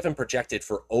 We haven't projected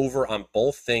for over on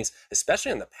both things,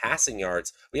 especially on the passing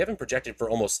yards. We haven't projected for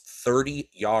almost 30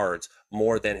 yards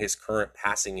more than his current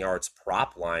passing yards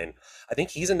prop line. I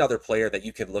think he's another player that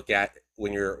you could look at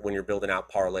when you're building out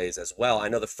parlays as well. I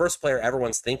know the first player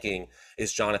everyone's thinking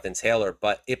is Jonathan Taylor,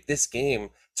 but if this game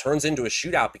turns into a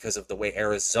shootout because of the way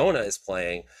Arizona is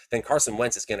playing, then Carson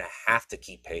Wentz is going to have to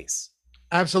keep pace.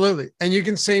 Absolutely. And you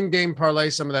can same game parlay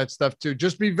some of that stuff too.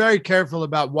 Just be very careful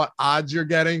about what odds you're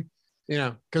getting,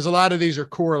 because a lot of these are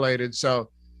correlated. So,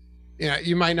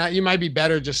 you might be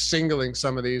better just singling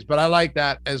some of these, but I like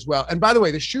that as well. And by the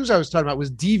way, the shoes I was talking about was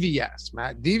DVS,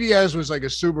 Matt. DVS was like a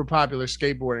super popular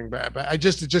skateboarding brand, but it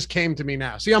just came to me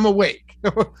now. See, I'm awake.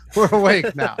 We're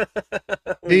awake now.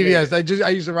 DVS. I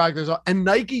used to rock those all. And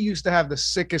Nike used to have the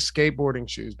sickest skateboarding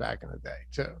shoes back in the day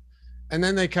too. And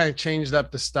then they kind of changed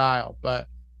up the style, but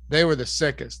they were the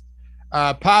sickest.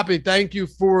 Poppy, thank you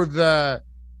for the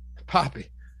Poppy.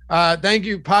 Thank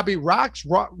you, Poppy Rocks,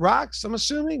 I'm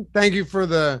assuming. Thank you for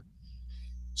the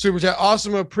super chat.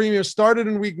 Awesome Premium started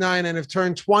in week 9 and have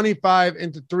turned 25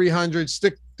 into 300.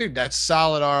 Dude, that's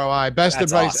solid ROI. Best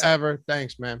advice awesome. Ever.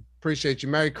 Thanks, man. Appreciate you.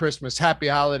 Merry Christmas. Happy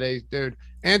holidays, dude.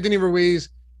 Anthony Ruiz,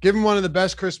 give him one of the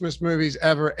best Christmas movies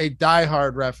ever. A Die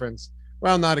Hard reference.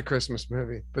 Well, not a Christmas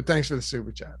movie, but thanks for the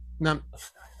super chat. Now,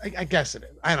 I guess it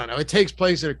is. I don't know. It takes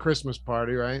place at a Christmas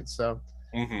party, right? So.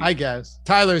 Mm-hmm. I guess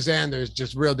Tyler Zander's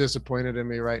just real disappointed in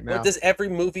me right now. Well, does every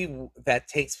movie that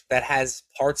has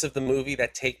parts of the movie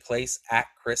that take place at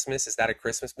Christmas, is that a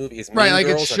Christmas movie? Is Mean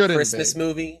Girls a Christmas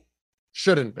movie?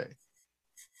 Shouldn't be.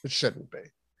 It shouldn't be.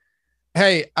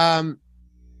 Hey, I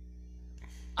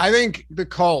think the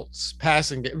Colts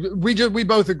passing game. We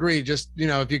both agree. Just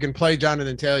if you can play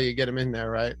Jonathan Taylor, you get him in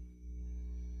there, right?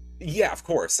 Yeah, of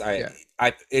course.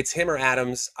 It's him or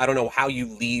Adams. I don't know how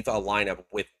you leave a lineup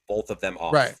with both of them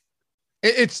off. Right.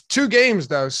 It's 2 games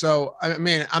though, so I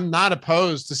mean, I'm not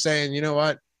opposed to saying, you know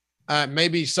what,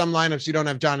 maybe some lineups you don't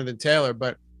have Jonathan Taylor,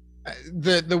 but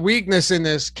the weakness in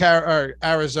this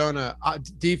Arizona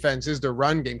defense is the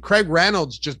run game. Craig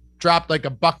Reynolds just dropped like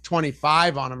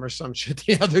 $125 on him or some shit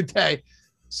the other day.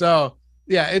 So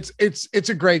yeah, it's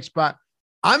a great spot.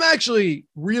 I'm actually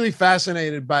really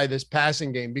fascinated by this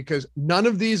passing game because none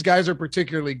of these guys are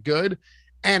particularly good,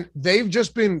 and they've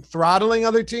just been throttling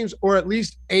other teams, or at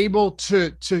least able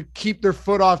to keep their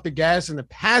foot off the gas in the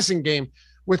passing game,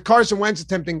 with Carson Wentz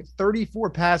attempting 34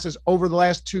 passes over the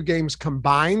last 2 games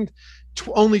combined,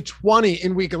 only 20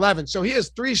 in week 11. So he has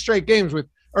 3 straight games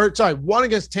one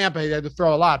against Tampa. He had to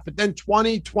throw a lot, but then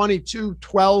 20, 22,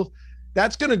 12.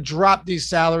 That's going to drop these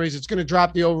salaries. It's going to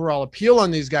drop the overall appeal on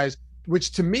these guys,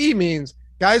 which to me means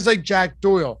guys like Jack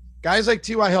Doyle, guys like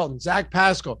T.Y. Hilton, Zach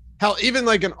Pascal, hell, even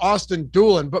like an Austin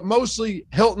Doolin, but mostly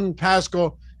Hilton,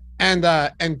 Pascal, and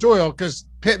Doyle, because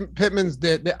Pittman's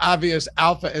the obvious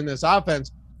alpha in this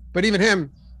offense. But even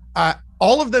him,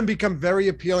 all of them become very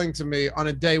appealing to me on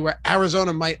a day where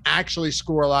Arizona might actually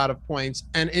score a lot of points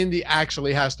and Indy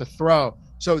actually has to throw.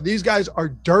 So these guys are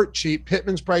dirt cheap.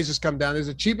 Pittman's prices come down. They're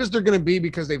as cheap as they're going to be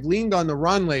because they've leaned on the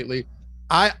run lately.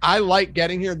 I like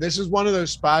getting here. This is one of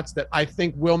those spots that I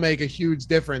think will make a huge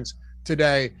difference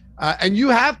today. And you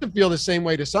have to feel the same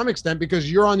way to some extent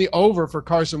because you're on the over for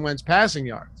Carson Wentz passing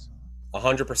yards.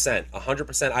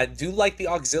 100%. I do like the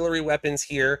auxiliary weapons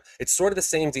here. It's sort of the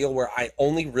same deal where I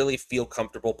only really feel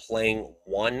comfortable playing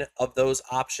one of those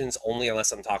options, only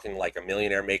unless I'm talking like a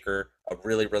millionaire maker, a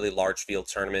really, really large field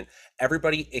tournament.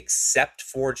 Everybody except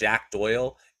for Jack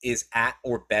Doyle is at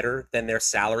or better than their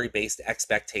salary-based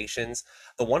expectations.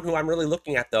 The one who I'm really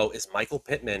looking at, though, is Michael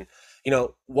Pittman.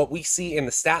 What we see in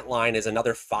the stat line is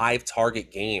another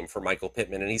 5-target game for Michael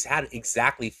Pittman, and he's had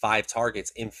exactly 5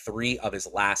 targets in 3 of his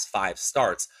last 5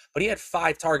 starts, but he had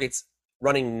 5 targets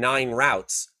running 9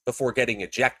 routes before getting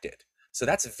ejected. So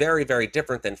that's very, very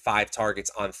different than 5 targets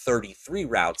on 33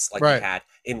 routes like he Right. had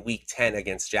in week 10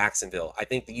 against Jacksonville. I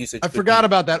think the usage I could forgot be,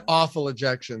 about that awful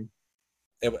ejection.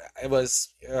 it was,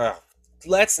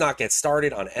 let's not get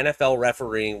started on NFL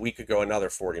refereeing. We could go another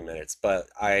 40 minutes, but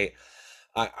I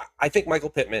think Michael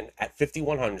Pittman at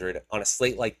 5,100 on a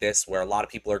slate like this, where a lot of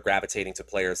people are gravitating to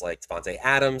players like Devontae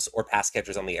Adams or pass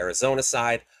catchers on the Arizona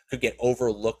side, could get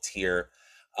overlooked here.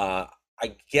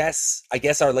 I guess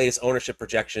our latest ownership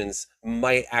projections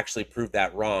might actually prove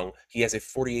that wrong. He has a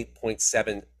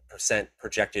 48.7%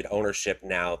 projected ownership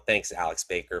now. Thanks, Alex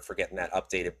Baker, for getting that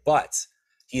updated. But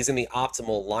he's in the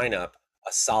optimal lineup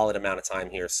a solid amount of time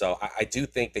here. So I do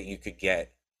think that you could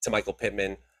get to Michael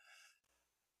Pittman.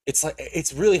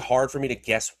 It's really hard for me to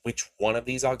guess which one of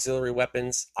these auxiliary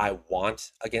weapons I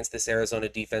want against this Arizona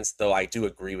defense, though I do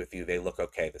agree with you. They look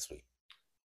okay this week.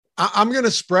 I'm going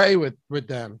to spray with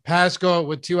them. Pascal,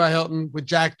 with T.Y. Hilton, with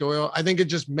Jack Doyle. I think it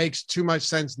just makes too much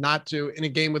sense not to in a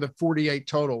game with a 48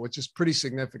 total, which is pretty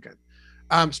significant.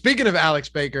 Speaking of Alex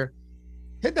Baker,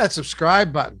 hit that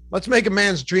subscribe button. Let's make a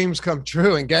man's dreams come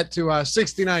true and get to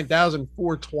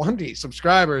 69,420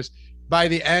 subscribers by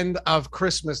the end of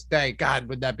Christmas Day. God,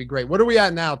 would that be great? What are we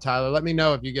at now, Tyler? Let me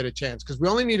know if you get a chance, because we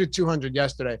only needed 200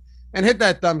 yesterday. And hit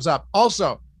that thumbs up.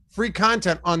 Also, free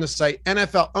content on the site.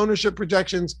 NFL ownership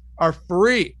projections are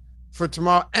free for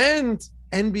tomorrow, and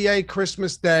NBA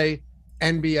Christmas Day,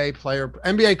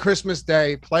 NBA Christmas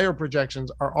Day player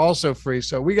projections are also free.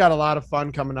 So we got a lot of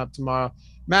fun coming up tomorrow.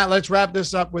 Matt, let's wrap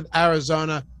this up with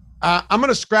Arizona. I'm going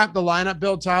to scrap the lineup,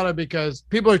 Bill, Tyler, because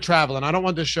people are traveling. I don't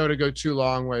want this show to go too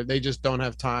long where they just don't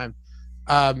have time.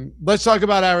 Let's talk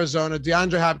about Arizona.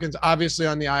 DeAndre Hopkins, obviously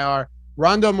on the IR.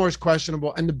 Rondale Moore's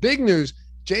questionable. And the big news,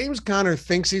 James Conner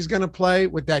thinks he's going to play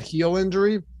with that heel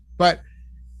injury, but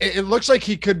it looks like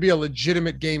he could be a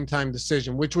legitimate game time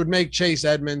decision, which would make Chase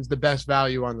Edmonds the best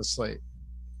value on the slate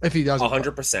if he doesn't.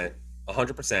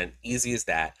 100%. Easy as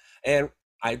that. And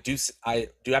I do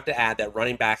have to add that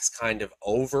running backs kind of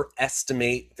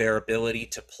overestimate their ability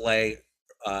to play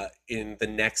in the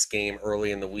next game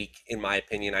early in the week, in my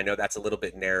opinion. I know that's a little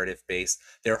bit narrative based.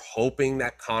 They're hoping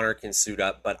that Connor can suit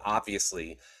up, but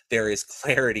obviously there is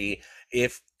clarity.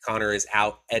 If Connor is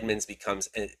out, Edmonds becomes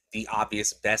the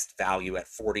obvious best value at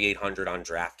 4,800 on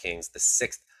DraftKings, the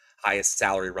 6th highest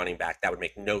salary running back. That would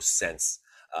make no sense.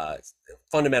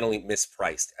 Fundamentally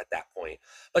mispriced at that point.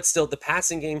 But still, the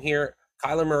passing game here,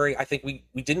 Kyler Murray, I think we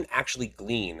didn't actually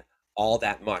glean all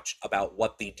that much about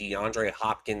what the DeAndre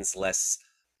Hopkins-less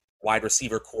wide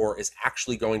receiver core is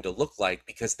actually going to look like,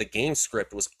 because the game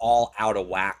script was all out of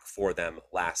whack for them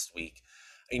last week.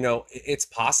 You know, it's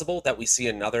possible that we see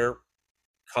another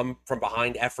come from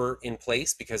behind effort in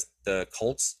place, because the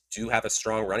Colts do have a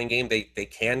strong running game. They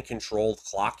can control the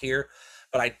clock here,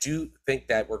 but I do think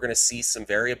that we're going to see some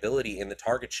variability in the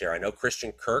target share. I know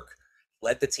Christian Kirk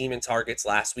led the team in targets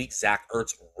last week. Zach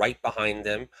Ertz right behind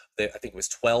them. I think it was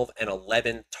 12 and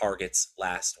 11 targets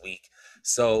last week.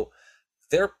 So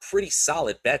they're pretty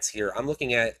solid bets here. I'm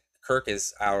looking at Kirk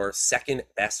as our second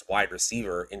best wide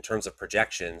receiver in terms of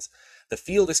projections. The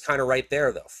field is kind of right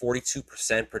there, though.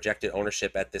 42% projected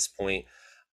ownership at this point.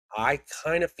 I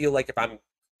kind of feel like if I'm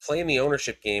playing the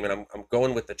ownership game and I'm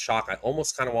going with the chalk, I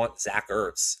almost kind of want Zach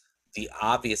Ertz,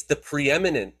 the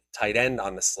preeminent tight end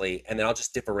on the slate, and then I'll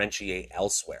just differentiate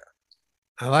elsewhere.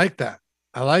 I like that.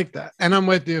 And I'm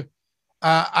with you.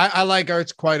 I like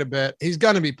Ertz quite a bit. He's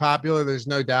going to be popular. There's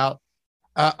no doubt.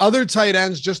 Other tight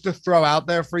ends, just to throw out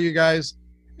there for you guys,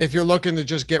 if you're looking to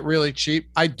just get really cheap,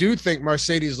 I do think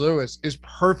Mercedes Lewis is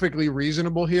perfectly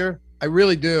reasonable here. I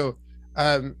really do.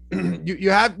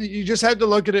 You just have to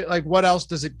look at it like, what else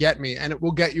does it get me? And it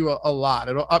will get you a lot.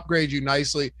 It'll upgrade you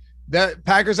nicely. That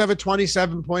Packers have a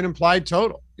 27-point implied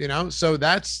total, so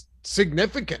that's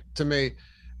significant to me.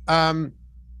 I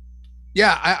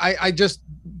just,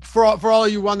 for all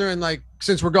of you wondering, like,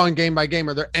 since we're going game by game,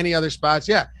 are there any other spots?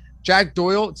 Yeah. Jack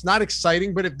Doyle, it's not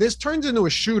exciting, but if this turns into a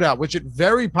shootout, which it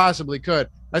very possibly could,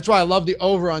 that's why I love the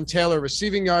over on Taylor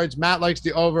receiving yards. Matt likes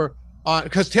the over on,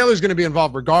 because Taylor's going to be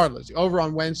involved regardless. The over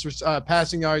on Wentz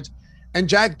passing yards. And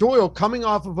Jack Doyle coming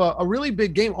off of a really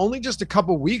big game only just a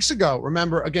couple weeks ago,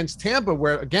 remember, against Tampa,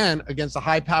 where, again, against a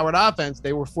high-powered offense,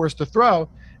 they were forced to throw,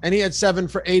 and he had 7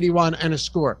 for 81 and a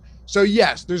score. So,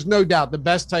 yes, there's no doubt the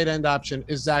best tight end option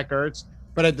is Zach Ertz,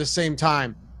 but at the same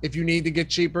time, if you need to get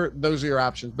cheaper, those are your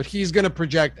options. But he's going to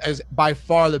project as by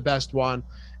far the best one.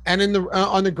 And in the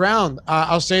on the ground,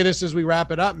 I'll say this as we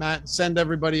wrap it up, Matt, send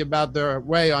everybody about their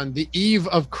way on the eve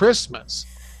of Christmas.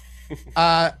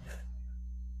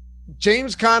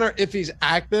 James Conner, if he's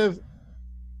active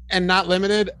and not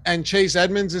limited, and Chase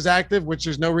Edmonds is active, which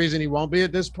there's no reason he won't be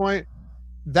at this point,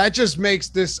 that just makes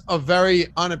this a very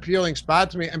unappealing spot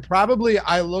to me. And probably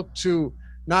I look to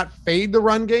not fade the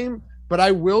run game, but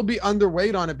I will be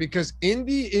underweight on it because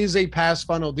Indy is a pass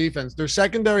funnel defense. Their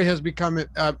secondary has become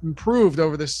improved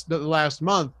over the last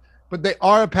month, but they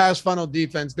are a pass funnel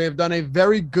defense. They've done a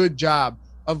very good job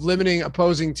of limiting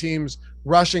opposing teams'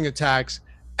 rushing attacks.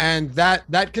 And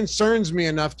that concerns me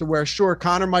enough to where, sure,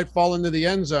 Connor might fall into the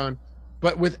end zone,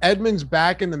 but with Edmonds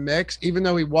back in the mix, even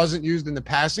though he wasn't used in the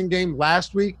passing game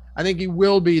last week, I think he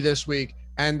will be this week.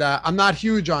 And I'm not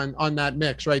huge on that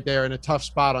mix right there in a tough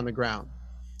spot on the ground.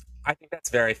 I think that's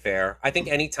very fair. I think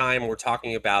anytime we're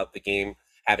talking about the game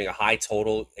having a high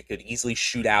total, it could easily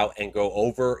shoot out and go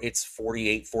over its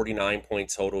 48, 49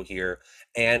 point total here.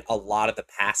 And a lot of the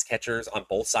pass catchers on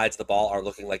both sides of the ball are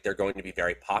looking like they're going to be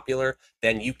very popular.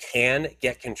 Then you can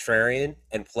get contrarian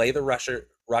and play the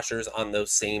rushers on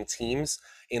those same teams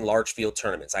in large field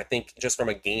tournaments. I think just from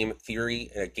a game theory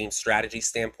and a game strategy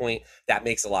standpoint, that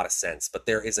makes a lot of sense. But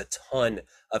there is a ton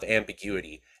of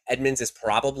ambiguity. Edmonds is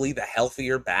probably the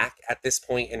healthier back at this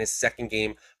point in his second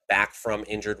game back from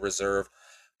injured reserve.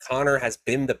 Connor has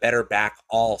been the better back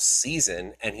all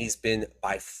season, and he's been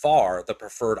by far the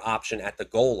preferred option at the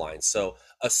goal line. So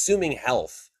assuming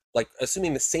health, like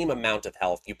assuming the same amount of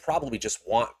health, you probably just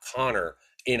want Connor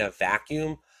in a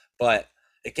vacuum, but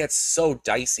it gets so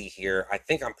dicey here. I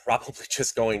think I'm probably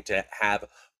just going to have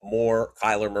more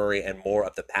Kyler Murray and more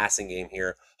of the passing game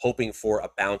here, hoping for a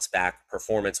bounce back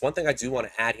performance. One thing I do want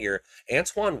to add here,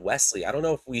 Antoine Wesley, I don't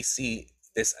know if we see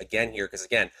this again here, because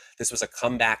again, this was a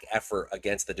comeback effort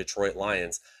against the Detroit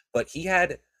Lions, but he's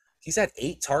had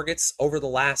 8 targets over the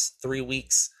last 3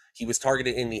 weeks. He was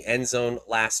targeted in the end zone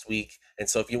last week. And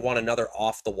so if you want another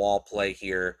off the wall play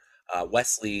here,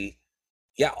 Wesley,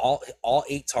 yeah, all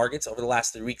 8 targets over the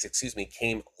last 3 weeks,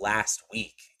 came last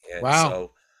week. And wow.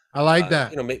 So, I like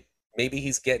that. Maybe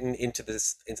he's getting into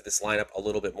this lineup a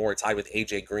little bit more, tied with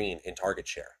AJ Green in target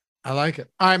share. I like it.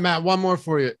 All right, Matt, one more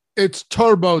for you. It's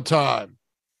turbo time.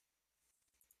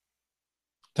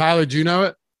 Tyler, do you know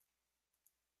it?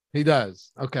 He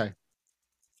does. Okay.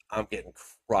 I'm getting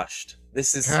crushed.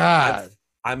 This is God.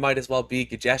 I might as well be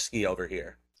Gajewski over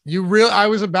here. I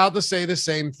was about to say the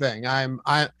same thing. I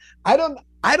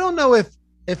don't know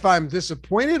if I'm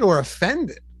disappointed or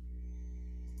offended.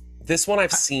 This one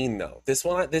I've seen though. This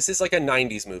is like a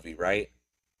 90s movie, right?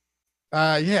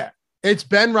 Yeah. It's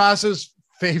Ben Ross's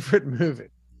favorite movie.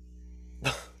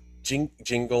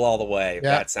 Jingle All the Way.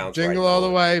 Yeah, that sounds Jingle right. All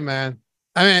the Way, man.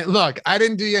 I mean, look, I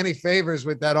didn't do you any favors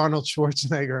with that Arnold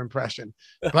Schwarzenegger impression,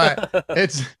 but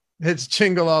it's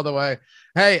Jingle All the Way.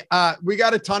 Hey, we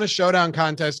got a ton of showdown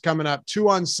contests coming up. 2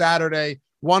 on Saturday,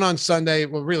 1 on Sunday.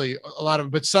 Well, really a lot of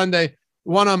them, but Sunday,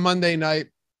 1 on Monday night.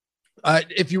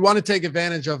 If you want to take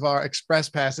advantage of our Express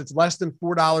Pass, it's less than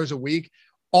 $4 a week.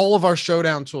 All of our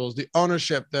showdown tools, the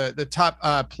ownership, the top,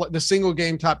 the single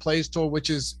game top plays tool, which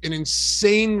is an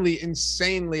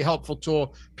insanely helpful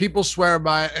tool. People swear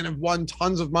by it and have won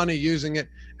tons of money using it.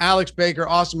 Alex Baker,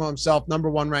 Awesemo himself,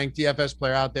 #1 ranked DFS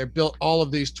player out there, built all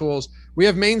of these tools. We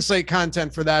have main slate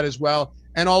content for that as well,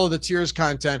 and all of the tiers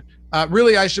content.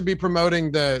 Really, I should be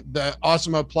promoting the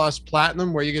Awesemo Plus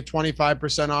Platinum, where you get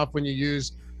 25% off when you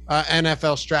use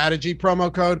NFL strategy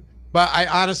promo code. But I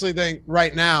honestly think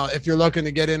right now, if you're looking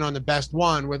to get in on the best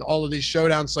one with all of these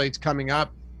showdown slates coming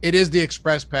up, it is the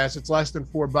Express Pass. It's less than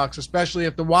 $4, especially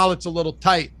if the wallet's a little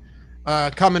tight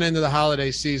coming into the holiday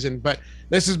season. But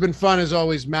this has been fun as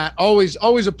always, Matt. Always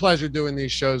a pleasure doing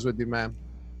these shows with you, man.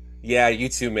 Yeah, you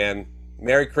too, man.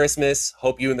 Merry Christmas.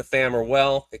 Hope you and the fam are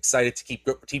well. Excited to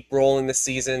keep rolling this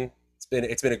season.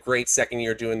 It's been a great second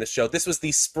year doing this show. This was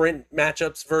the sprint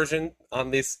matchups version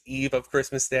on this eve of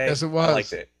Christmas Day. Yes, it was. I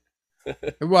liked it.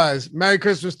 It was. Merry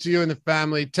Christmas to you and the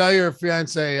family. Tell your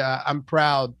fiance I'm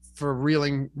proud for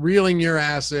reeling your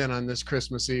ass in on this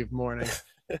Christmas Eve morning.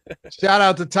 Shout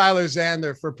out to Tyler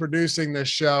Zander for producing this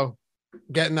show,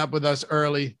 getting up with us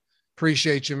early.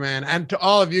 Appreciate you, man. And to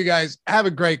all of you guys, have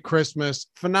a great Christmas.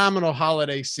 Phenomenal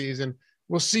holiday season.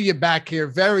 We'll see you back here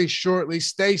very shortly.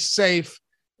 Stay safe,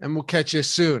 and we'll catch you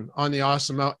soon on the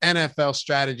Awesemo NFL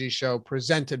Strategy Show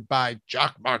presented by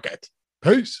Jock Market.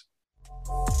 Peace.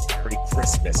 Merry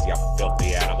Christmas, you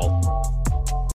filthy animal.